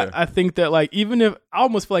whiffed. Yeah. I think that, like, even if I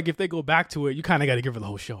almost feel like if they go back to it, you kind of got to give her the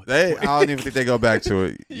whole show. I don't even think they go back to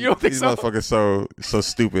it. You don't think These motherfuckers so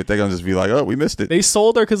stupid. They're gonna just be like, oh, we missed it. They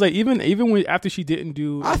sold her because like even when after she didn't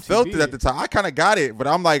do, I felt it at the time. I kind of got it, but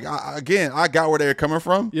I'm like, I got where they were coming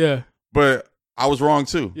from. Yeah, but I was wrong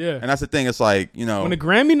too. Yeah. And that's the thing. It's like, you know, when the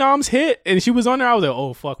Grammy noms hit and she was on there, I was like,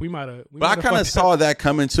 oh fuck, we might have. But I kind of saw that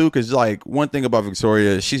coming too, because like one thing about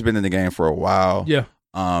Victoria, she's been in the game for a while. Yeah.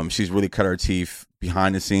 She's really cut her teeth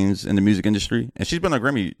behind the scenes in the music industry, and she's been on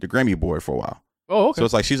the Grammy board for a while. Oh, okay. So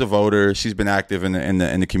it's like she's a voter. She's been active in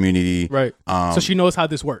the community. Right. So she knows how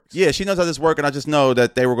this works. Yeah, she knows how this works, and I just know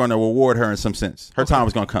that they were going to reward her in some sense. Her time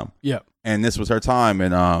was going to come. Yeah. And this was her time,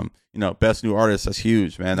 and you know, best new artist. That's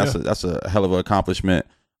huge, man. That's a hell of an accomplishment.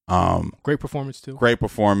 Great performance too. Great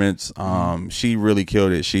performance. She really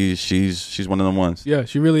killed it. She's one of them ones. Yeah,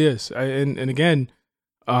 she really is. And again,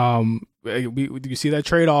 you see that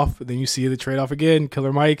trade off, then you see the trade off again.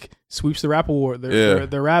 Killer Mike sweeps the rap award.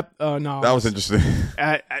 The rap noms. That was interesting.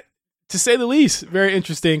 To say the least, very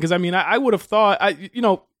interesting. Because I mean, I would have thought,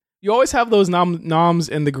 you always have those noms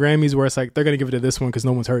in the Grammys where it's like they're gonna give it to this one because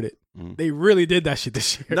no one's heard it. They really did that shit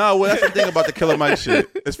this year. No, well, that's the thing about the Killer Mike shit.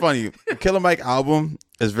 It's funny. The Killer Mike album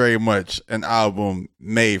is very much an album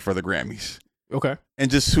made for the Grammys. Okay. And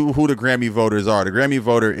just who the Grammy voters are. The Grammy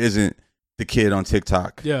voter isn't the kid on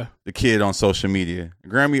TikTok. Yeah. The kid on social media. The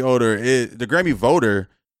Grammy voter.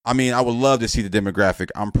 I mean, I would love to see the demographic.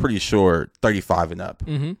 I'm pretty sure 35 and up,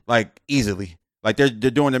 like easily. Like they're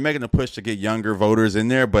making a push to get younger voters in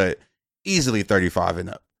there, but easily 35 and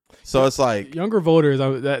up. So it's like younger voters.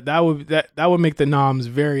 That would make the noms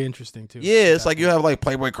very interesting too. Yeah, it's like you have like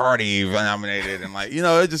Playboy Cardi nominated, and like, you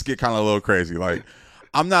know, it just get kind of a little crazy. Like,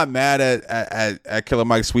 I'm not mad at Killer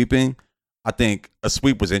Mike sweeping. I think a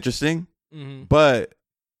sweep was interesting, but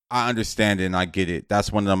I understand it and I get it.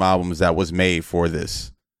 That's one of them albums that was made for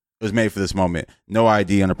this. It was made for this moment. No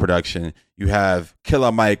ID on the production. You have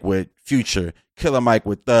Killer Mike with Future, Killer Mike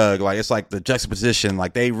with Thug. Like, it's like the juxtaposition.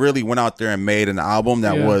 Like, they really went out there and made an album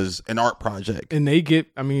that was an art project. And they get,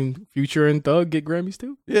 Future and Thug get Grammys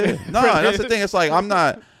too. Yeah. No, that's the thing. It's like,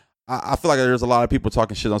 I feel like there's a lot of people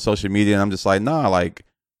talking shit on social media, and I'm just like, nah, like,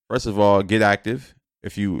 first of all, get active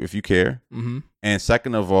if you care. And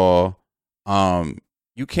second of all,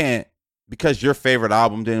 you can't, because your favorite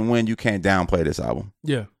album didn't win, you can't downplay this album.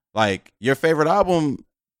 Yeah. Like, your favorite album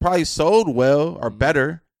probably sold well or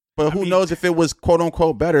better, but who knows if it was quote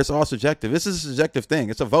unquote better? It's all subjective. This is a subjective thing.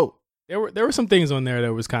 It's a vote. There were some things on there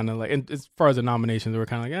that was kind of like, and as far as the nominations, they were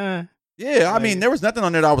kind of like, eh. Yeah, I mean, there was nothing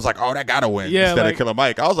on there that I was like, oh, that gotta win. Yeah, instead of Killer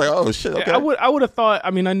Mike. I was like, oh shit. Okay. I would have thought.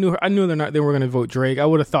 I mean, I knew they were going to vote Drake. I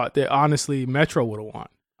would have thought that honestly, Metro would have won.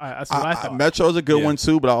 That's what I thought. Metro's a good one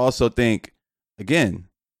too, but I also think, again,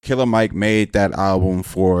 Killer Mike made that album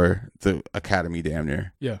for the Academy damn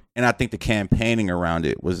near. Yeah. And I think the campaigning around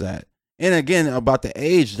it was that. And again, about the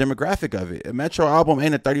age demographic of it. A Metro album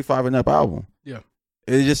ain't a 35 and up album. Yeah.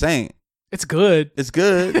 It just ain't. It's good. It's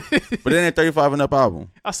good, but it ain't a 35 and up album.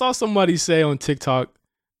 I saw somebody say on TikTok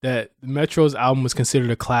that Metro's album was considered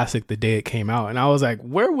a classic the day it came out. And I was like,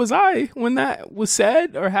 where was I when that was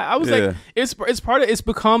said? Or I was like, it's part of, it's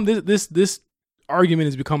become this argument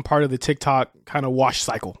has become part of the TikTok kind of wash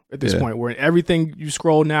cycle at this point, where everything you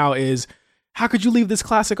scroll now is how could you leave this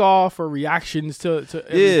classic off or reactions to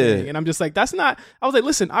everything? And I'm just like, that's not. I was like,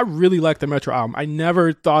 listen, I really like the Metro album. I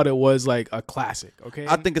never thought it was like a classic. Okay,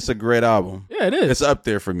 I think it's a great album. Yeah, it is. It's up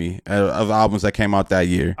there for me of albums that came out that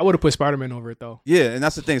year. I would have put Spider-Man over it though. Yeah, and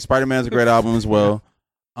that's the thing. Spider-Man's a great album as well.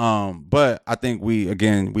 But I think we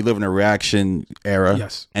live in a reaction era.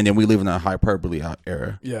 Yes. And then we live in a hyperbole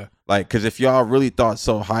era. Yeah. Like, because if y'all really thought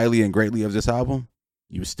so highly and greatly of this album,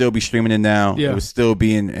 you would still be streaming it now. Yeah. It would still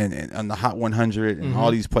be in on the Hot 100 and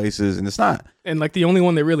all these places, and it's not. And like the only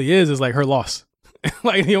one that really is like Her Loss.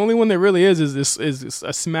 Like the only one that really is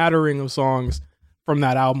a smattering of songs from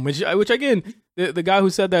that album. Which again, the guy who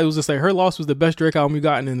said that was just like Her Loss was the best Drake album you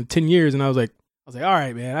gotten in 10 years, and I was like, all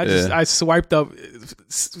right, man. I swiped up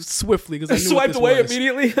swiftly because I knew swiped away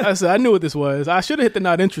immediately. I said I knew what this was. I should have hit the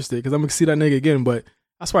not interested because I'm gonna see that nigga again, but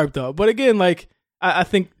I swiped up. But again, like I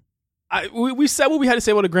think we said what we had to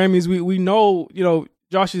say about the Grammys. We know,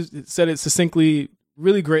 Josh said it succinctly,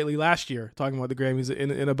 really greatly last year, talking about the Grammys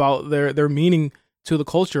and about their meaning to the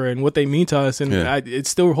culture and what they mean to us, and it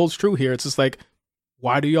still holds true here. It's just like,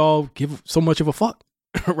 why do y'all give so much of a fuck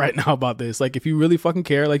right now about this? Like, if you really fucking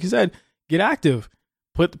care, like you said, get active.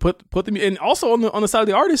 Put them, and also on the side of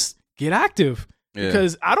the artist, get active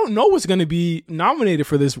because I don't know what's going to be nominated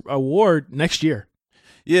for this award next year.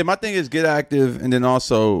 Yeah, my thing is get active, and then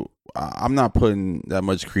also I'm not putting that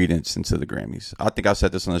much credence into the Grammys. I think I've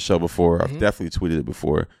said this on the show before. I've definitely tweeted it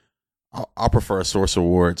before. I prefer a Source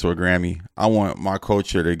Award to a Grammy. I want my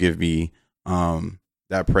culture to give me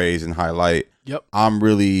that praise and highlight. Yep. I'm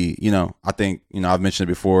really, I think, I've mentioned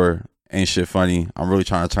it before. Ain't shit funny. I'm really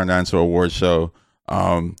trying to turn that into an award show.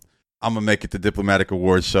 I'm gonna make it the diplomatic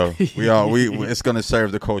award show. It's gonna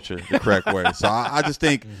serve the culture the correct way. So I just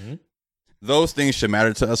think those things should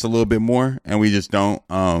matter to us a little bit more, and we just don't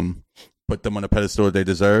put them on the pedestal they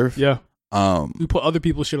deserve. Yeah. We put other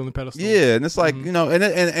people's shit on the pedestal. Yeah, and it's like,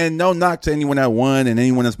 and no knock to anyone that won and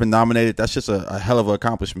anyone that's been nominated. That's just a hell of an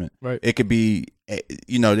accomplishment. Right. It could be,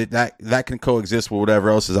 that can coexist with whatever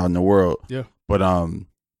else is out in the world. Yeah.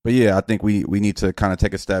 But yeah, I think we need to kind of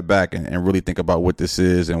take a step back and really think about what this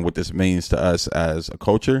is and what this means to us as a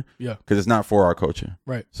culture. Yeah. Because it's not for our culture.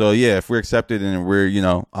 Right. So yeah, if we're accepted and we're,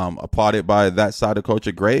 applauded by that side of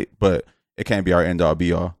culture, great. But it can't be our end all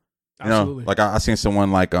be all. Absolutely. Like I seen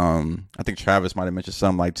someone like, I think Travis might have mentioned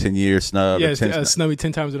something like 10-year snub. Yeah, snubby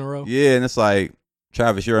 10 times in a row. Yeah. And it's like,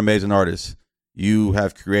 Travis, you're an amazing artist. You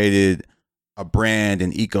have created a brand,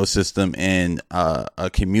 an ecosystem, and a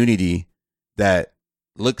community that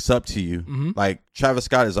looks up to you. Like Travis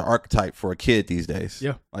Scott is an archetype for a kid these days.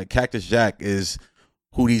 Yeah. Like Cactus Jack is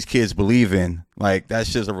who these kids believe in. Like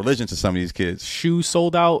that's just a religion to some of these kids. Shoes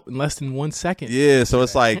sold out in less than 1 second. Yeah, so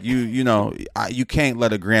it's like you can't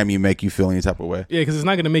let a Grammy make you feel any type of way. Yeah, because it's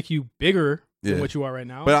not going to make you bigger than what you are right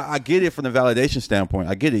now. But I get it from the validation standpoint.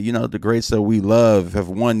 I get it. The greats that we love have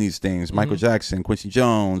won these things. Michael Jackson, Quincy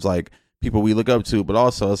Jones, like people we look up to, but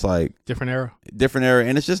also it's like different era,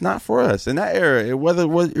 and it's just not for us. In that era, it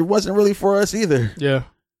wasn't really for us either. Yeah,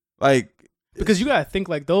 like because you gotta think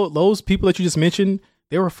like those people that you just mentioned,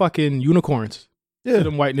 they were fucking unicorns. Yeah, to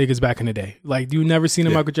them white niggas back in the day. Like you never seen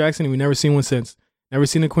a Michael Jackson, and we never seen one since. Never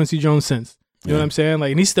seen a Quincy Jones since. You know what I'm saying?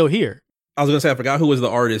 Like, and he's still here. I was gonna say I forgot who was the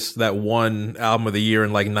artist that won Album of the Year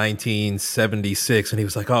in like 1976, and he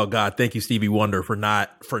was like, "Oh God, thank you Stevie Wonder for not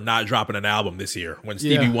dropping an album this year." When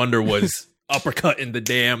Stevie Wonder was uppercutting the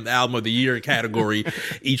damn Album of the Year category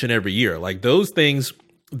each and every year, like those things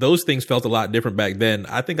felt a lot different back then.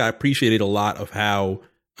 I think I appreciated a lot of how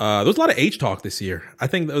there was a lot of age talk this year. I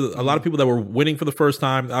think a lot of people that were winning for the first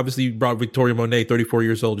time. Obviously, you brought Victoria Monet, 34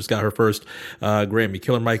 years old, just got her first Grammy.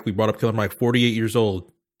 Killer Mike, we brought up Killer Mike, 48 years old.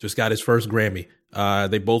 Just got his first Grammy.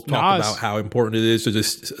 They both talked about how important it is to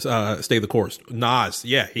just stay the course. Nas,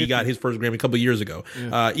 he got his first Grammy a couple of years ago.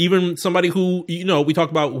 Yeah. Even somebody who, we talk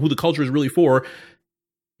about who the culture is really for,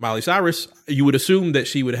 Miley Cyrus, you would assume that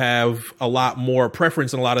she would have a lot more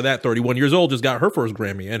preference, and a lot of that 31 years old just got her first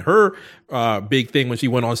Grammy. And her big thing when she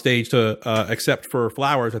went on stage to accept for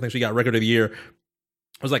Flowers, I think she got Record of the Year,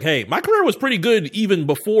 I was like, hey, my career was pretty good even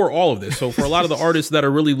before all of this. So for a lot of the artists that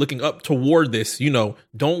are really looking up toward this,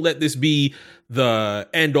 don't let this be the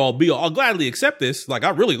end all be all. I'll gladly accept this. Like,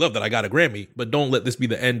 I really love that I got a Grammy, but don't let this be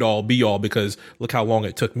the end all be all, because look how long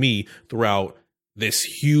it took me throughout this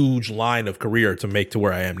huge line of career to make to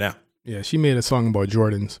where I am now. Yeah, she made a song about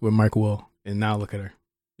Jordans with Mike Will, and now look at her.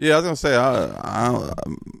 Yeah, I was gonna say,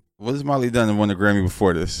 what has Molly done to win the Grammy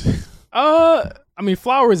before this? I mean,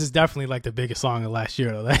 Flowers is definitely like the biggest song of last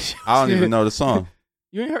year, though. I don't even know the song.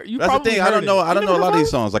 You ain't heard? That's the thing. I don't know. I don't know a lot of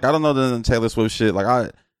these songs. Like I don't know the Taylor Swift shit. Like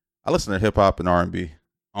I listen to hip hop and R&B.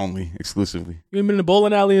 Only, exclusively. You been in the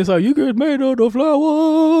bowling alley and saw you get made of the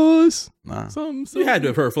flowers. Nah. You had to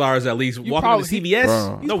have heard Flowers at least. Walking to CVS.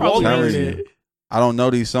 Bro, No Walgreens. I don't know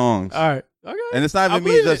these songs. All right. Okay. And it's not even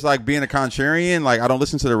me just like being a contrarian. Like I don't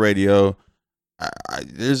listen to the radio.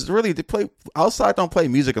 There's really they play outside. Don't play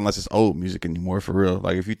music unless it's old music anymore. For real.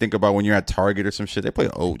 Like if you think about when you're at Target or some shit, they play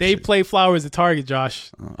old. They shit. play Flowers at Target,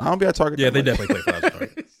 Josh. I don't be at Target. Yeah, they definitely play Flowers at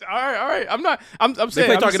Target. all right. I'm They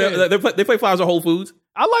saying play Target. They play Flowers at Whole Foods.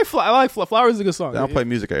 I like Flowers is a good song. They don't play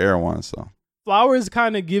music at Erewhon, so Flowers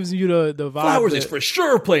kind of gives you the vibe. Flowers is for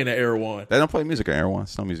sure playing at Erewhon. they don't play music at Erewhon.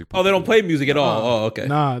 It's no music. Oh, they don't play music at all. Oh, okay.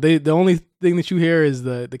 Nah, the only thing that you hear is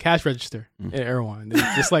the cash register at Erewhon.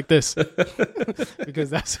 It's just like this. Because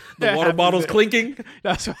that's The water bottles clinking.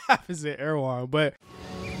 That's what happens at Erewhon. But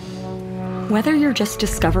Whether you're just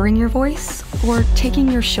discovering your voice or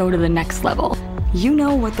taking your show to the next level, you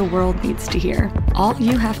know what the world needs to hear. All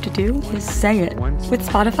you have to do is say it. With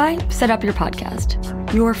Spotify, set up your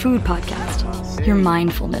podcast. Your food podcast. Your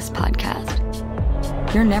mindfulness podcast.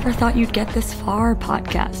 Your never thought you'd get this far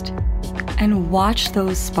podcast. And watch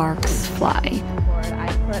those sparks fly.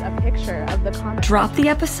 I put a picture of the content. Drop the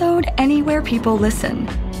episode anywhere people listen.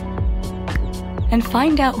 And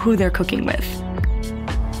find out who they're cooking with.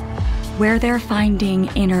 Where they're finding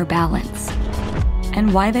inner balance.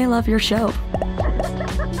 And why they love your show.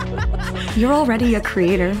 You're already a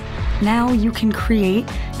creator. Now you can create,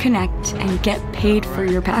 connect, and get paid for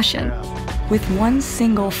your passion with one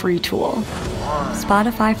single free tool.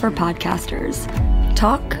 Spotify for podcasters.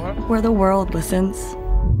 Talk where the world listens.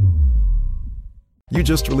 You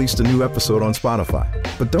just released a new episode on Spotify,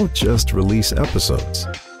 but don't just release episodes.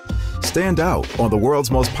 Stand out on the world's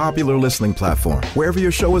most popular listening platform, wherever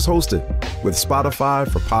your show is hosted, with Spotify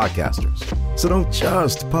for podcasters. So don't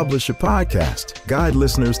just publish your podcast. Guide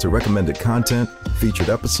listeners to recommended content, featured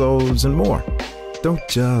episodes, and more. Don't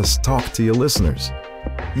just talk to your listeners.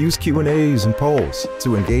 Use Q&As and polls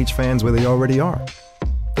to engage fans where they already are.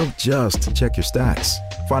 Don't just check your stats.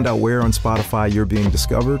 Find out where on Spotify you're being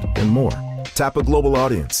discovered and more. Tap a global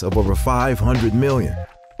audience of over 500 million.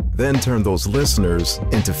 Then turn those listeners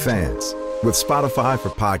into fans with Spotify for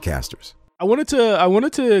podcasters. I wanted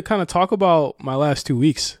to kind of talk about my last 2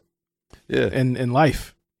 weeks. Yeah. In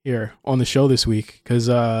life here on the show this week, because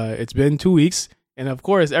it's been 2 weeks, and of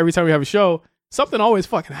course every time we have a show something always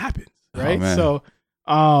fucking happens, right? So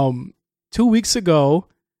 2 weeks ago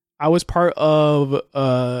I was part of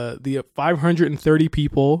the 530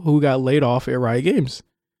 people who got laid off at Riot Games,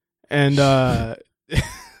 and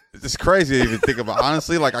it's crazy to even think about.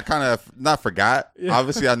 Honestly, like I kind of not forgot. Yeah.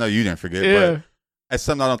 Obviously I know you didn't forget, but it's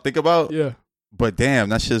something I don't think about. Yeah. But damn,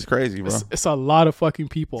 that shit's crazy, bro. It's a lot of fucking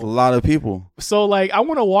people. It's a lot of people. So like, I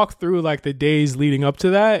want to walk through like the days leading up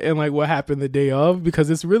to that and like what happened the day of, because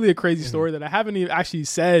it's really a crazy story that I haven't even actually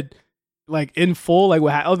said like in full, like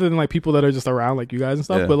what other than like people that are just around like you guys and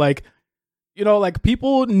stuff. But like, you know, like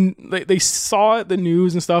people they saw the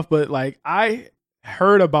news and stuff, but like I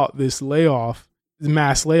heard about this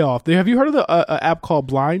mass layoff. Have you heard of the app called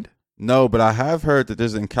Blind? No, but I have heard that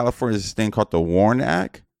there's in California this thing called the WARN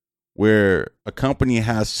Act, where a company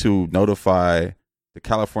has to notify the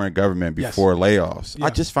California government before layoffs. Yeah. I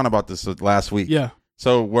just found out about this last week. Yeah.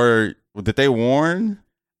 So did they warn?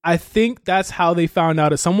 I think that's how they found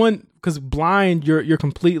out. Because Blind, you're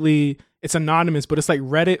completely, it's anonymous, but it's like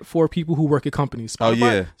Reddit for people who work at companies.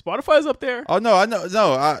 Spotify's up there. Oh no, I know.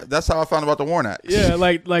 No, that's how I found about the WARN Act. Yeah,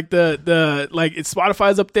 like it's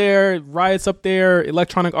Spotify's up there, Riot's up there,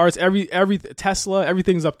 Electronic Arts, every Tesla,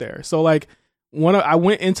 everything's up there. So like, I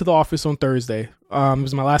went into the office on Thursday. It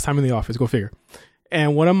was my last time in the office. Go figure.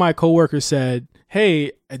 And one of my coworkers said,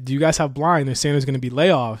 "Hey, do you guys have Blind? They're saying there's going to be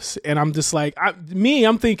layoffs." And I'm just like,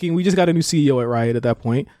 I'm thinking we just got a new CEO at Riot at that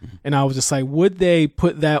point. And I was just like, would they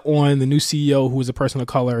put that on the new CEO who is a person of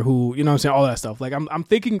color, who, you know what I'm saying, all that stuff. Like I'm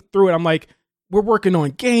thinking through it. I'm like, we're working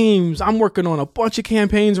on games. I'm working on a bunch of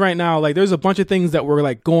campaigns right now. Like there's a bunch of things that were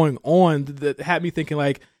like going on that had me thinking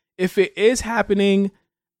like, if it is happening,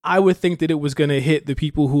 I would think that it was going to hit the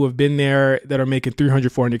people who have been there that are making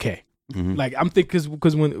 300, 400K. Mm-hmm. Like I'm thinking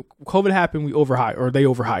because when COVID happened, they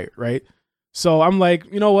overhired, right? So I'm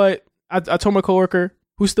like, you know what? I told my coworker,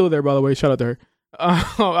 who's still there, by the way, shout out to her.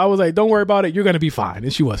 I was like, don't worry about it. You're going to be fine.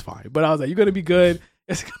 And she was fine. But I was like, you're going to be good.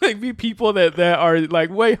 It's going to be people that are like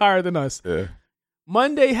way higher than us. Yeah.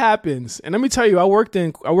 Monday happens, and let me tell you, I worked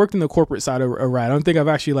in the corporate side of Riot. I don't think I've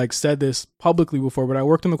actually like said this publicly before, but I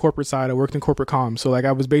worked on the corporate side. I worked in corporate comms, so like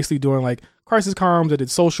I was basically doing like crisis comms. I did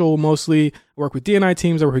social mostly. I worked with D&I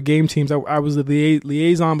teams. I worked with game teams. I was the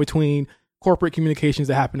liaison between corporate communications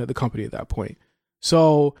that happened at the company at that point.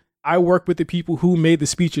 So I worked with the people who made the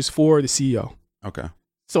speeches for the CEO. Okay.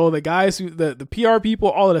 So the guys the PR people,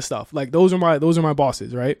 all of that stuff, like those are my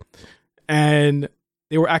bosses, right? And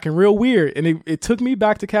they were acting real weird, and it took me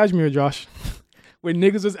back to Kashmir, Josh, when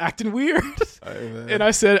niggas was acting weird. And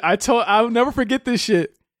I said, I'll never forget this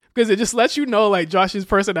shit because it just lets you know like Josh's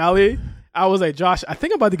personality. I was like, Josh, I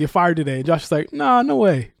think I'm about to get fired today. And Josh was like, nah, no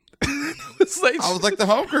way. It's like, I was like the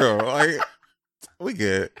homegirl. Like, we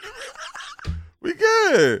good. We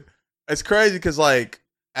good. It's crazy because like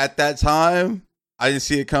at that time, I didn't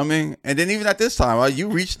see it coming. And then even at this time,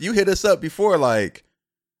 you hit us up before. Like,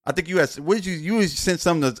 I think you sent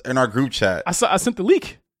something in our group chat. I sent the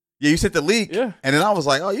leak. Yeah, you sent the leak. Yeah. And then I was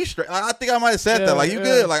like, oh, you straight. I think I might have said that. Like, you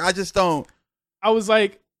good. Like, I just don't. I was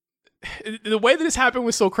like, the way that this happened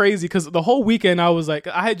was so crazy because the whole weekend I was like,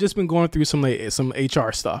 I had just been going through some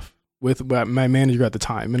HR stuff with my manager at the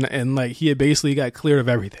time. And like, he had basically got cleared of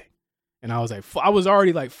everything. And I was like, I was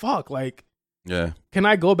already like, fuck, like, yeah, can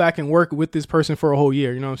I go back and work with this person for a whole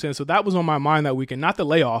year? You know what I'm saying? So that was on my mind that weekend. Not the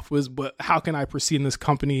layoff but how can I proceed in this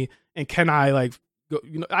company? And can I like go,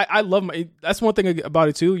 you know, I love that's one thing about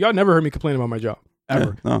it too. Y'all never heard me complain about my job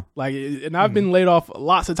ever. Yeah, no. Like, and I've been laid off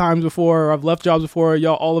lots of times before. I've left jobs before.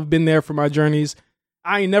 Y'all all have been there for my journeys.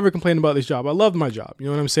 I ain't never complained about this job. I loved my job. You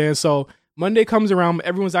know what I'm saying? So Monday comes around,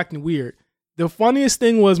 everyone's acting weird. The funniest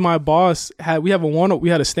thing was my boss we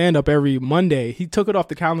had a stand up every Monday. He took it off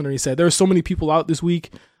the calendar. He said, there's so many people out this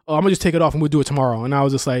week. Oh, I'm gonna just take it off and we'll do it tomorrow. And I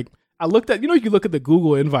was just like, I looked at, you look at the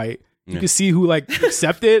Google invite, you can see who like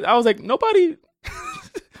accepted. I was like, nobody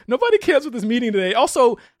canceled this meeting today.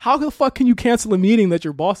 Also, how the fuck can you cancel a meeting that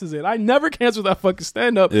your boss is in? I never cancel that fucking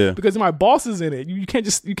stand up because my boss is in it. You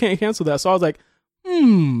can't cancel that. So I was like,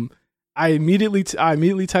 I immediately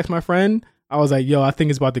text my friend. I was like, yo, I think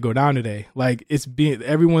it's about to go down today. Like,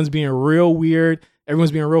 everyone's being real weird.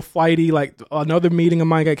 Everyone's being real flighty. Like, another meeting of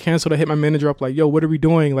mine got canceled. I hit my manager up like, yo, what are we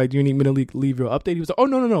doing? Like, do you need me to leave your update? He was like, oh,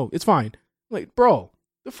 no, it's fine. I'm like, bro,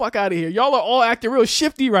 the fuck out of here. Y'all are all acting real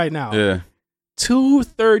shifty right now. Yeah.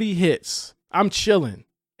 2:30 hits. I'm chilling.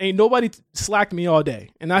 Ain't nobody slacked me all day.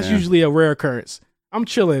 And that's usually a rare occurrence. I'm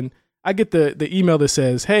chilling. I get the email that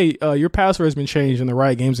says, hey, your password has been changed in the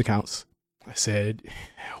Riot Games accounts. I said,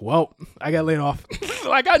 well, I got laid off.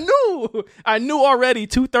 Like, I knew already.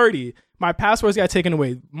 2:30, my passwords got taken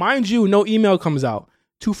away. Mind you, no email comes out.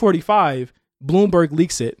 2:45, Bloomberg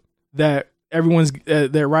leaks it that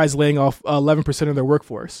that Riot's laying off 11% of their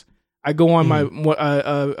workforce. I go on my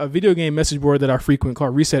a video game message board that I frequent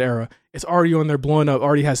called Reset Era. It's already on there blowing up.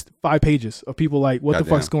 Already has 5 pages of people like, what the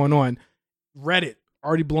fuck's going on? Reddit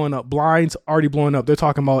already blowing up. Blinds already blowing up. They're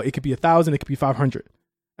talking about it could be 1,000, it could be 500.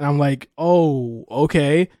 And I'm like, oh,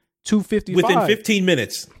 okay. 2:55.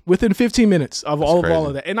 Within 15 minutes of all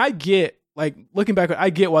of that. And I get, like, looking back, I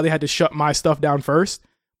get why they had to shut my stuff down first.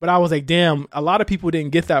 But I was like, damn, a lot of people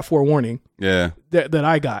didn't get that forewarning. Yeah. That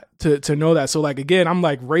I got to know that. So, like, again, I'm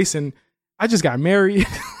like racing. I just got married.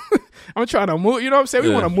 I'm trying to move. You know what I'm saying? We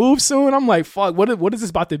want to move soon. I'm like, fuck, what is this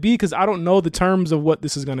about to be? Because I don't know the terms of what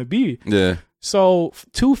this is going to be. Yeah. So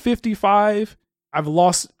 2:55, I've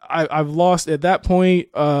lost at that point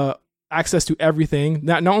access to everything.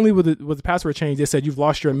 Not only with the password change, they said you've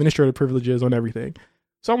lost your administrative privileges on everything.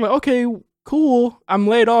 So I'm like, okay, cool. I'm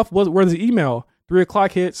laid off. Where's the email?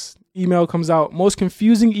 3:00 hits. Email comes out. Most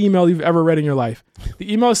confusing email you've ever read in your life.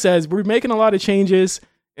 The email says, we're making a lot of changes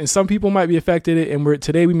and some people might be affected. And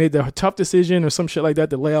today we made the tough decision or some shit like that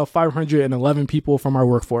to lay off 511 people from our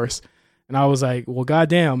workforce. And I was like, well,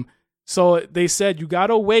 goddamn. So they said, you got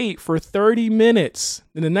to wait for 30 minutes.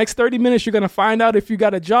 In the next 30 minutes, you're going to find out if you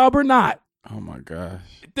got a job or not. Oh my gosh.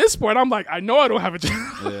 At this point, I'm like, I know I don't have a job.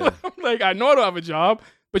 Yeah. I'm like, I know I don't have a job,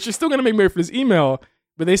 but you're still going to make me wait for this email.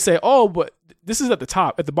 But they say, oh, but this is at the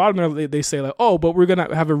top. At the bottom, they say like, oh, but we're going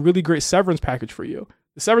to have a really great severance package for you.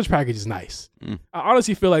 The severance package is nice. I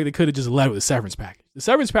honestly feel like they could have just led with the severance package. The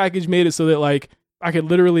severance package made it so that like I could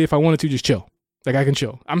literally, if I wanted to, just chill. Like I can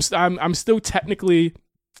chill. I'm still technically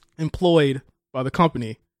employed by the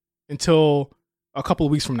company until a couple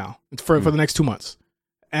of weeks from now for the next 2 months.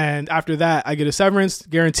 And after that, I get a severance,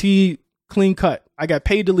 guaranteed, clean cut. I got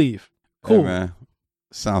paid to leave. Cool. Hey, man.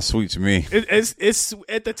 Sounds sweet to me. It's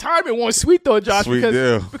at the time it wasn't sweet though, Josh. Sweet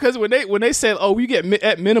because when they said, oh, you get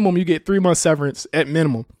at minimum you get 3 months severance at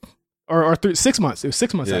minimum, or 6 months. It was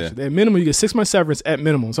 6 months actually. At minimum you get 6 months severance at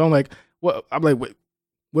minimum. So I'm like, what? I'm like,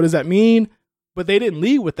 what does that mean? But they didn't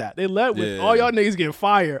lead with that. They led with all y'all niggas getting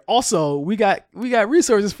fired. Also, we got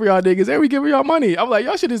resources for y'all niggas and we giving y'all money. I'm like,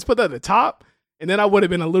 y'all should just put that at the top, and then I would have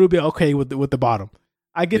been a little bit okay with the bottom.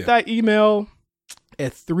 I get that email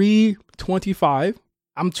at 3:25.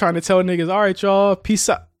 I'm trying to tell niggas, all right, y'all, peace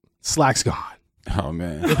out. Slack's gone. Oh,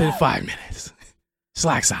 man. Within 5 minutes.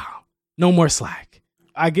 Slack's out. No more Slack.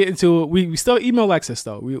 I get into we still email Lexus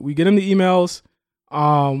though. We get into emails.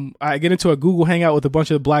 I get into a Google Hangout with a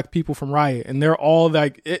bunch of black people from Riot, and they're all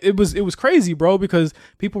like, it was crazy, bro, because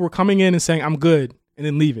people were coming in and saying I'm good and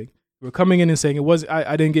then leaving. They were coming in and saying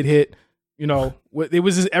I didn't get hit. You know, it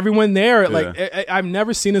was just everyone there. Like I've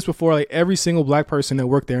never seen this before. Like every single black person that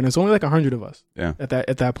worked there, and there's only like 100 of us. Yeah. At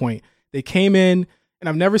that point, they came in, and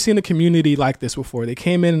I've never seen a community like this before. They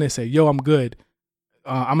came in and they say, "Yo, I'm good.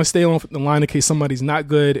 I'm gonna stay on the line in case somebody's not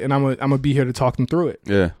good, and I'm gonna be here to talk them through it."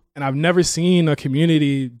 Yeah. And I've never seen a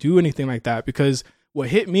community do anything like that, because what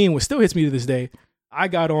hit me and what still hits me to this day, I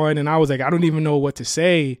got on and I was like, I don't even know what to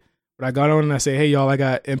say, but I got on and I say, "Hey, y'all, I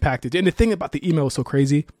got impacted." And the thing about the email was so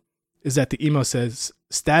crazy is that the email says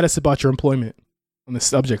status about your employment on the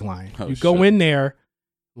subject line. You go in there,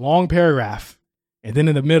 long paragraph, and then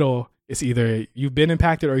in the middle, it's either you've been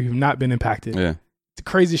impacted or you've not been impacted. Yeah. It's the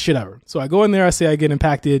craziest shit ever. So I go in there, I say I get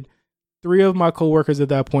impacted. 3 of my coworkers at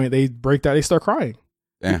that point, they break down, they start crying.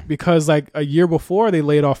 Damn. Because like a year before they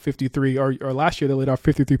laid off 53, or last year they laid off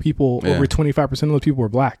 53 people, over 25% of those people were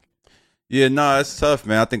black. Yeah, no, it's tough,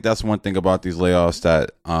 man. I think that's one thing about these layoffs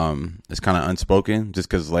that is kind of unspoken, just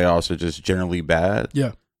because layoffs are just generally bad.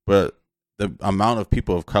 Yeah. But the amount of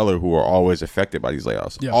people of color who are always affected by these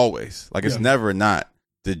layoffs, always. Like it's never not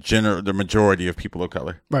the majority of people of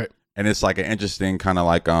color. Right. And it's like an interesting kind of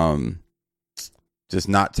like just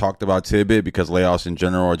not talked about tidbit, because layoffs in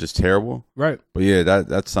general are just terrible. Right. But yeah,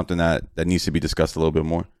 that's something that needs to be discussed a little bit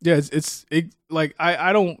more. Yeah, it's like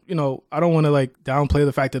I don't want to like downplay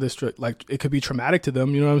the fact that it's like it could be traumatic to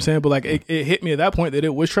them, you know what I'm saying? But like it hit me at that point that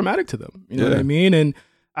it was traumatic to them. You know what I mean? And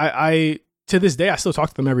I to this day I still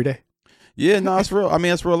talk to them every day. Yeah, no, it's real. I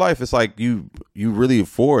mean, it's real life. It's like you really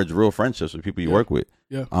forge real friendships with people you work with.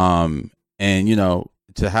 Yeah. And you know,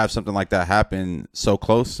 to have something like that happen so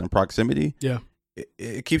close in proximity. Yeah.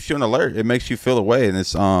 It keeps you on alert. It makes you feel away, and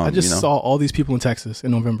it's I just saw all these people in Texas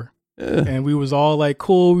in November, and we was all like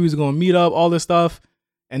cool. We was gonna meet up, all this stuff,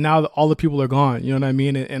 and now all the people are gone. You know what I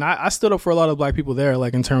mean? And I stood up for a lot of black people there,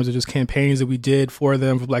 like in terms of just campaigns that we did for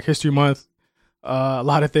them for Black History Month. A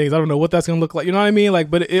lot of things. I don't know what that's gonna look like. You know what I mean?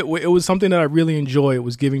 Like, but it was something that I really enjoy. It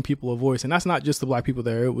was giving people a voice, and that's not just the black people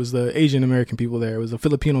there. It was the Asian American people there. It was the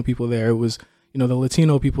Filipino people there. It was, you know, the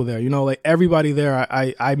Latino people there, you know, like everybody there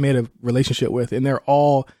I made a relationship with, and they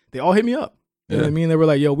all hit me up. You know what I mean? They were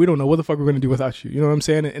like, "Yo, we don't know what the fuck we're going to do without you." You know what I'm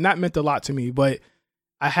saying? And that meant a lot to me, but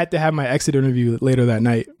I had to have my exit interview later that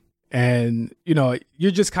night. And, you know,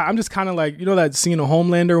 I'm just kind of like, you know, that scene of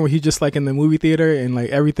Homelander where he's just like in the movie theater and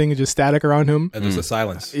like everything is just static around him. And there's a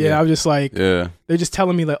silence. Yeah, I was just like, they're just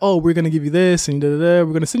telling me like, "Oh, we're going to give you this and we're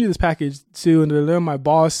going to send you this package too." And my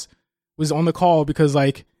boss was on the call because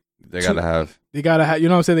like, They gotta have, you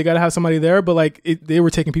know what I'm saying? They gotta have somebody there, but like they were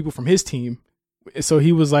taking people from his team. So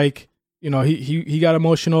he was like, you know, he got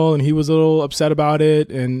emotional and he was a little upset about it.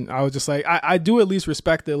 And I was just like, I do at least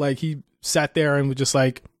respect that. Like he sat there and was just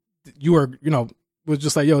like, was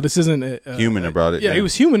just like, "Yo, this isn't human about it." Yeah, he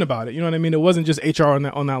was human about it. You know what I mean? It wasn't just HR on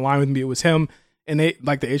that line with me. It was him. And they,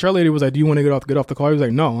 like the HR lady was like, "Do you want to get off the call?" He was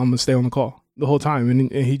like, "No, I'm gonna stay on the call the whole time."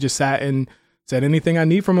 And he just sat and said, anything I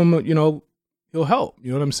need from him, you know, he'll help.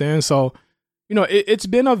 You know what I'm saying? So, you know, it's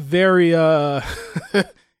been a very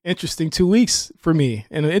interesting 2 weeks for me,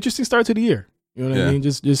 and an interesting start to the year. You know what I mean?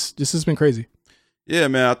 Just has been crazy. Yeah,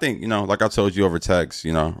 man. I think, you know, like I told you over text,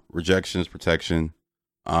 you know, rejection is protection.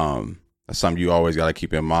 That's something you always got to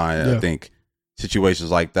keep in mind. I think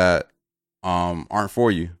situations like that aren't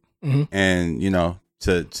for you. Mm-hmm. And, you know,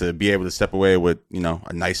 to be able to step away with, you know,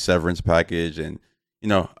 a nice severance package and, you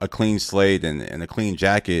know, a clean slate and a clean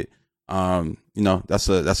jacket, you know, that's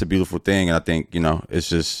a beautiful thing. And I think, you know, it's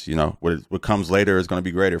just, you know, what comes later is going to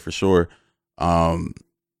be greater for sure.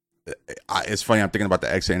 It's funny, I'm thinking about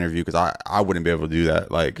the exit interview because I wouldn't be able to do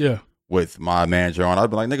that. Like, with my manager on, I'd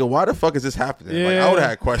be like, "Nigga, why the fuck is this happening?" Yeah. Like, I would have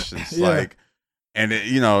had questions, like, and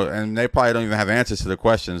you know, and they probably don't even have answers to the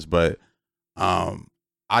questions, but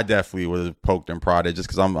I definitely would have poked and prodded just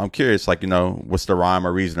because I'm curious, like, you know, what's the rhyme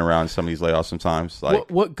or reason around some of these layoffs sometimes?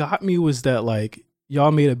 Like, what got me was that like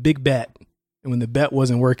y'all made a big bet, and when the bet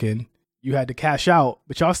wasn't working, you had to cash out,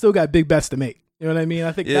 but y'all still got big bets to make. You know what I mean?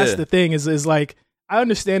 I think that's the thing is like, I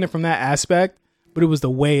understand it from that aspect, but it was the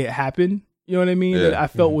way it happened. You know what I mean? That I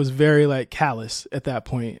felt was very like callous at that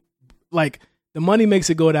point. Like the money makes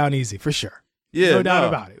it go down easy for sure. Yeah, no doubt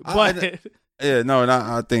about it. But and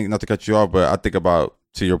I think, not to cut you off, but I think about,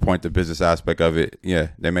 to your point, the business aspect of it. Yeah,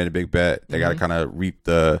 they made a big bet. They got to kind of reap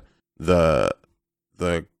the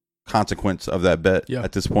consequence of that bet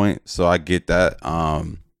at this point. So I get that.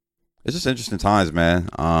 It's just interesting times, man.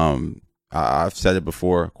 I've said it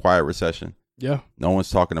before, quiet recession. Yeah. No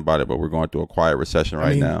one's talking about it, but we're going through a quiet recession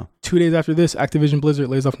right now. 2 days after this, Activision Blizzard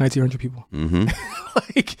lays off 1,900 people. Mm-hmm.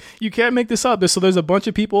 Like, you can't make this up. So there's a bunch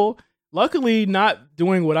of people, luckily not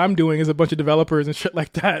doing what I'm doing, is a bunch of developers and shit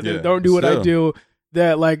like that that don't do what I do,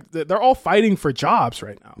 that like, they're all fighting for jobs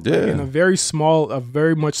right now. Yeah. Like, in a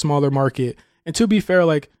very much smaller market. And to be fair,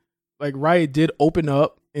 like Riot did open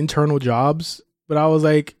up internal jobs, but I was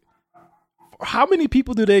like, how many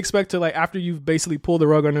people do they expect to, like, after you've basically pulled the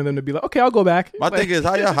rug under them, to be like, okay, I'll go back? My thing is,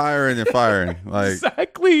 how you hiring and firing? Like,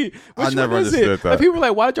 exactly. I never understood that. Like, people were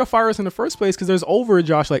like, why did y'all fire us in the first place? Because there's over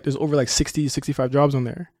 60, 65 jobs on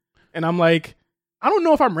there. And I'm like, I don't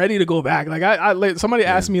know if I'm ready to go back. Like, I like, somebody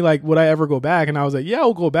asked me, like, would I ever go back? And I was like, yeah,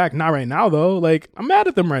 I'll go back. Not right now, though. Like, I'm mad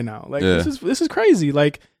at them right now. Like, this is crazy.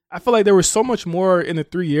 Like, I feel like there was so much more in the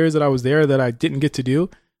 3 years that I was there that I didn't get to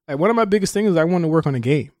do. Like, one of my biggest things is I wanted to work on a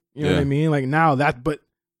game. You know what I mean? Like, now but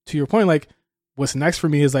to your point, like, what's next for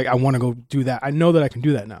me is, like, I want to go do that. I know that I can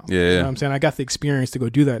do that now. Yeah. You know what I'm saying? I got the experience to go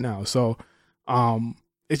do that now. So,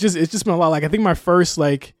 it's just been a lot. Like, I think my first,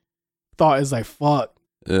 like, thought is like, fuck.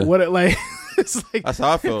 Yeah. What it, like, it's like, that's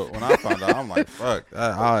how I felt when I found out. I'm like, fuck,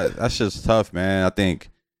 that's just tough, man. I think,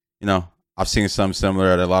 I've seen something similar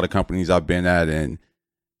at a lot of companies I've been at, and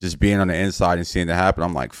just being on the inside and seeing it happen,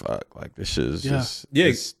 I'm like, fuck, like, this shit is just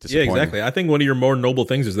exactly. I think one of your more noble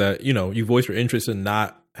things is that, you voice your interest in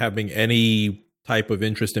not having any type of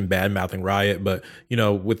interest in bad mouthing Riot, but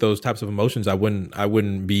with those types of emotions, I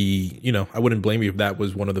wouldn't be, I wouldn't blame you if that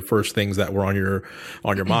was one of the first things that were on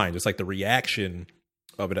your mind. It's like the reaction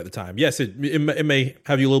of it at the time. Yes, it may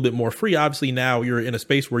have you a little bit more free. Obviously, now you're in a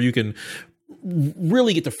space where you can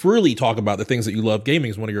really get to freely talk about the things that you love.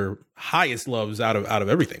 Gaming is one of your highest loves out of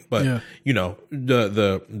everything. But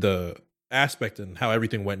the aspect and how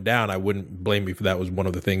everything went down, I wouldn't blame you for that. Was one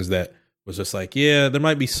of the things that was just like, yeah, there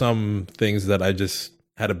might be some things that I just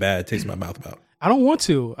had a bad taste in my mouth about. I don't want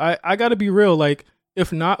to. I got to be real. Like,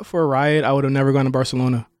 if not for Riot, I would have never gone to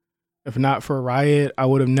Barcelona. If not for Riot, I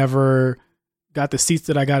would have never got the seats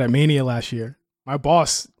that I got at Mania last year. My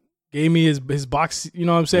boss gave me his box, you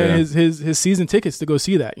know what I'm saying? Yeah. His season tickets to go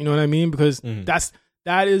see that. You know what I mean? Because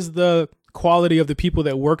that is the quality of the people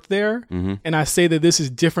that worked there. Mm-hmm. And I say that this is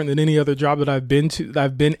different than any other job that I've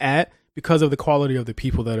been at because of the quality of the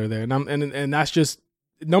people that are there. And that's just,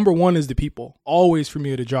 number one is the people. Always for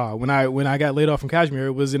me at a job. When I got laid off from Kashmir,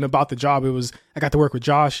 it wasn't about the job. It was, I got to work with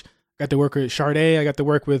Josh, I got to work with Sade, I got to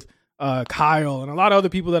work with Kyle and a lot of other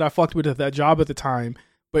people that I fucked with at that job at the time.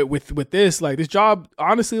 But with this, like, this job,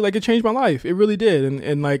 honestly, like, it changed my life. It really did.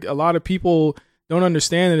 And like, a lot of people don't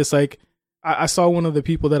understand it. It's like, I saw one of the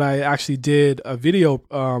people that I actually did a video.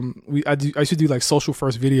 I used to do like social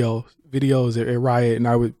first videos at Riot, and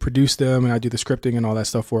I would produce them and I do the scripting and all that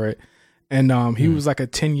stuff for it. And he was like a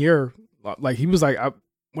 10-year, like, he was like,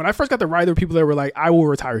 when I first got to Riot, there were people that were like, I will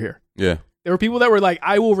retire here. Yeah. There were people that were like,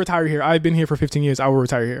 I will retire here. I've been here for 15 years. I will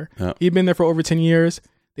retire here. Yeah. He'd been there for over 10 years.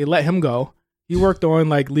 They let him go. He worked on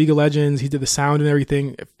like League of Legends. He did the sound and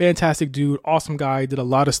everything. Fantastic dude. Awesome guy. Did a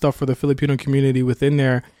lot of stuff for the Filipino community within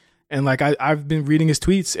there. And like, I've been reading his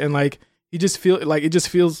tweets, and like,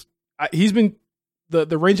 he's been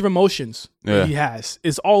the range of emotions that he has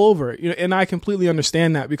is all over, and I completely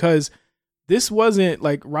understand that, because this wasn't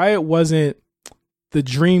like, Riot wasn't the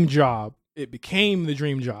dream job. It became the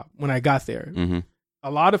dream job when I got there. Mm-hmm.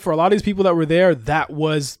 For a lot of these people that were there, that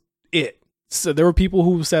was it. So there were people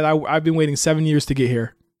who said, I've been waiting 7 years to get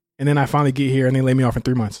here, and then I finally get here and they lay me off in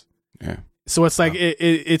 3 months. Yeah. So it's like,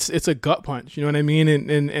 it's a gut punch, you know what I mean?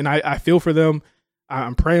 And I feel for them.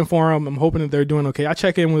 I'm praying for them. I'm hoping that they're doing okay. I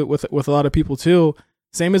check in with a lot of people too,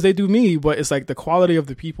 same as they do me, but it's like the quality of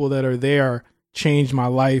the people that are there changed my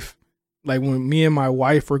life. Like, when me and my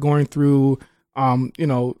wife were going through,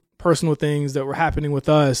 personal things that were happening with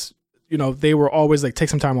us, they were always like, take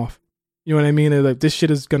some time off. You know what I mean? They're like, this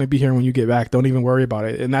shit is going to be here when you get back. Don't even worry about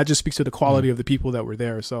it. And that just speaks to the quality of the people that were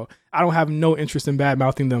there. So I don't have no interest in bad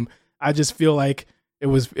mouthing them. I just feel like it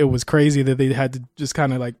was crazy that they had to just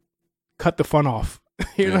kind of like cut the fun off.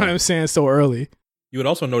 You know what I'm saying? So early. You had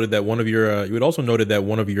also noted that one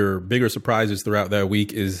of your bigger surprises throughout that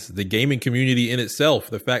week is the gaming community in itself.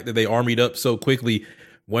 The fact that they armied up so quickly,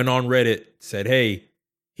 went on Reddit, said, hey,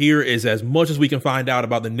 here is as much as we can find out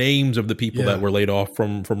about the names of the people that were laid off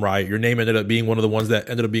from Riot. Your name ended up being one of the ones that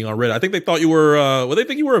ended up being on Reddit. I think they thought you were, they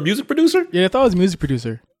think you were a music producer? Yeah, I thought I was a music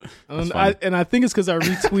producer. I think it's because I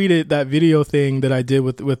retweeted that video thing that I did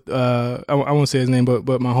with I won't say his name,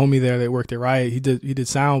 but my homie there that worked at Riot, he did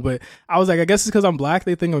sound. But I was like, I guess it's because I'm black,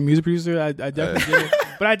 they think I'm a music producer. I definitely did it.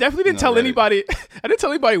 But I definitely didn't tell anybody. I didn't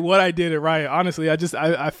tell anybody what I did at Riot. Honestly,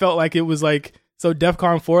 I felt like it was like So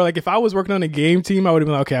DEFCON 4, like if I was working on a game team, I would have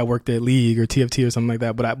been like, okay, I worked at League or TFT or something like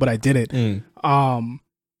that, but I didn't. And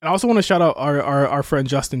I also want to shout out our friend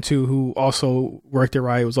Justin too, who also worked at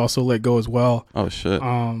Riot, was also let go as well. Oh shit!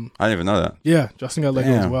 I didn't even know that. Yeah, Justin got let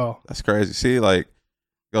go as well. That's crazy. See, like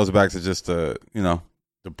goes back to just the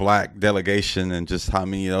black delegation and just how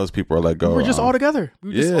many of those people are let go. We're just all together.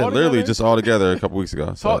 Literally just all together a couple weeks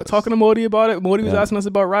ago. So talking to Modi about it. Modi was asking us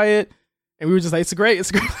about Riot, and we were just like, it's a great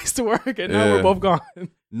place to work, and now we're both gone.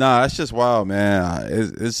 Nah, that's just wild, man.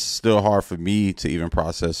 It's still hard for me to even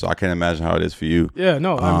process, so I can't imagine how it is for you. Yeah,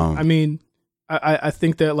 no, I mean, I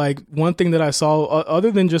think that like one thing that I saw, other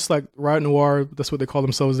than just like Riot Noir, that's what they call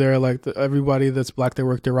themselves there, like everybody that's black that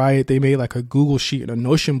worked at Riot, they made like a Google sheet and a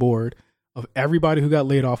Notion board of everybody who got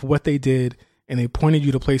laid off, what they did, and they pointed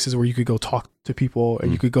you to places where you could go talk to people,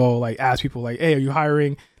 and you could go like ask people like, hey, are you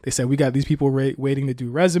hiring? They said, we got these people waiting to do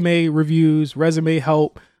resume reviews, resume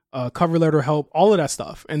help, cover letter help, all of that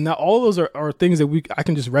stuff. And now all of those are things that I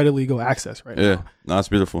can just readily go access right now. Yeah, no, that's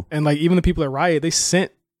beautiful. And like even the people at Riot, they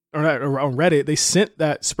sent, or on Reddit, they sent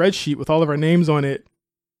that spreadsheet with all of our names on it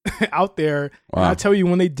out there. Wow. And I tell you,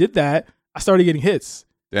 when they did that, I started getting hits.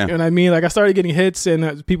 Damn. You know what I mean? Like I started getting hits,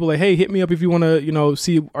 and people like, hey, hit me up if you want to,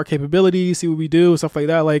 see our capabilities, see what we do, stuff like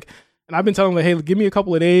that. Like, and I've been telling them, like, hey, give me a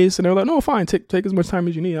couple of days, and they're like, no, fine, take as much time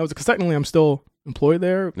as you need. I was because technically I'm still employed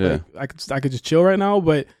there. Yeah. Like, I could just chill right now,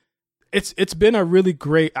 but it's been a really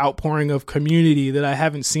great outpouring of community that I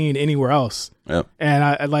haven't seen anywhere else. Yep. And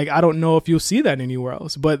I don't know if you'll see that anywhere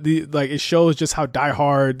else, but it shows just how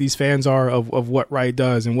diehard these fans are of what Riot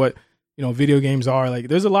does and what video games are. Like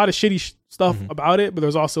there's a lot of shitty stuff about it, but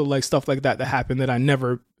there's also like stuff like that happened that I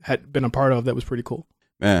never had been a part of that was pretty cool.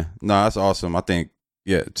 Man, no, that's awesome. I think,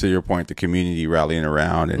 yeah, to your point, the community rallying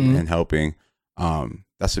around and helping,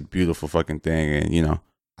 that's a beautiful fucking thing. And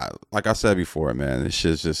like I said before, man, it's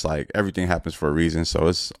just like everything happens for a reason. So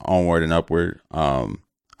it's onward and upward.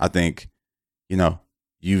 I think,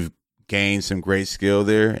 you've gained some great skill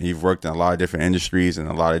there, and you've worked in a lot of different industries and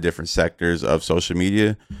a lot of different sectors of social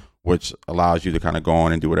media, which allows you to kind of go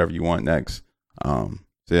on and do whatever you want next. So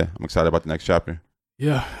yeah, I'm excited about the next chapter.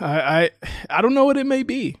 Yeah, I don't know what it may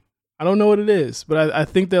be. I don't know what it is, but I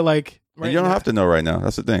think that like you don't have to know right now.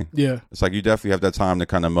 That's the thing. Yeah, it's like you definitely have that time to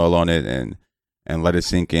kind of mull on it and let it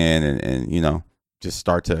sink in and just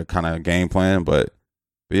start to kind of game plan. But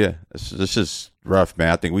yeah, it's just rough, man.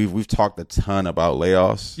 I think we've talked a ton about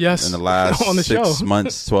layoffs in the last on the 6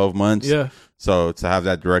 months, 12 months. Yeah. So to have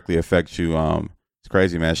that directly affect you, it's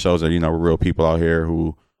crazy, man. It shows that, we're real people out here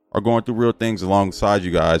who are going through real things alongside you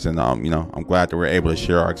guys. And, I'm glad that we're able to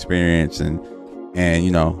share our experience and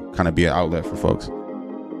kind of be an outlet for folks.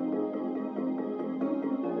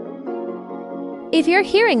 If you're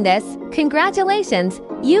hearing this, congratulations.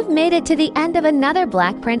 You've made it to the end of another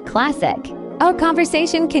BlkPrint classic. Our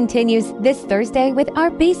conversation continues this Thursday with our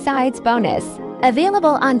B-Sides bonus, available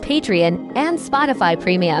on Patreon and Spotify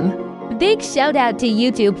Premium. Big shout out to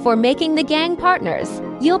YouTube for making the gang partners.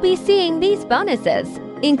 You'll be seeing these bonuses,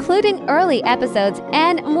 including early episodes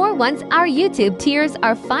and more once our YouTube tiers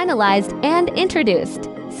are finalized and introduced.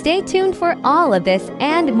 Stay tuned for all of this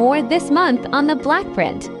and more this month on the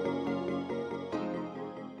BlkPrint.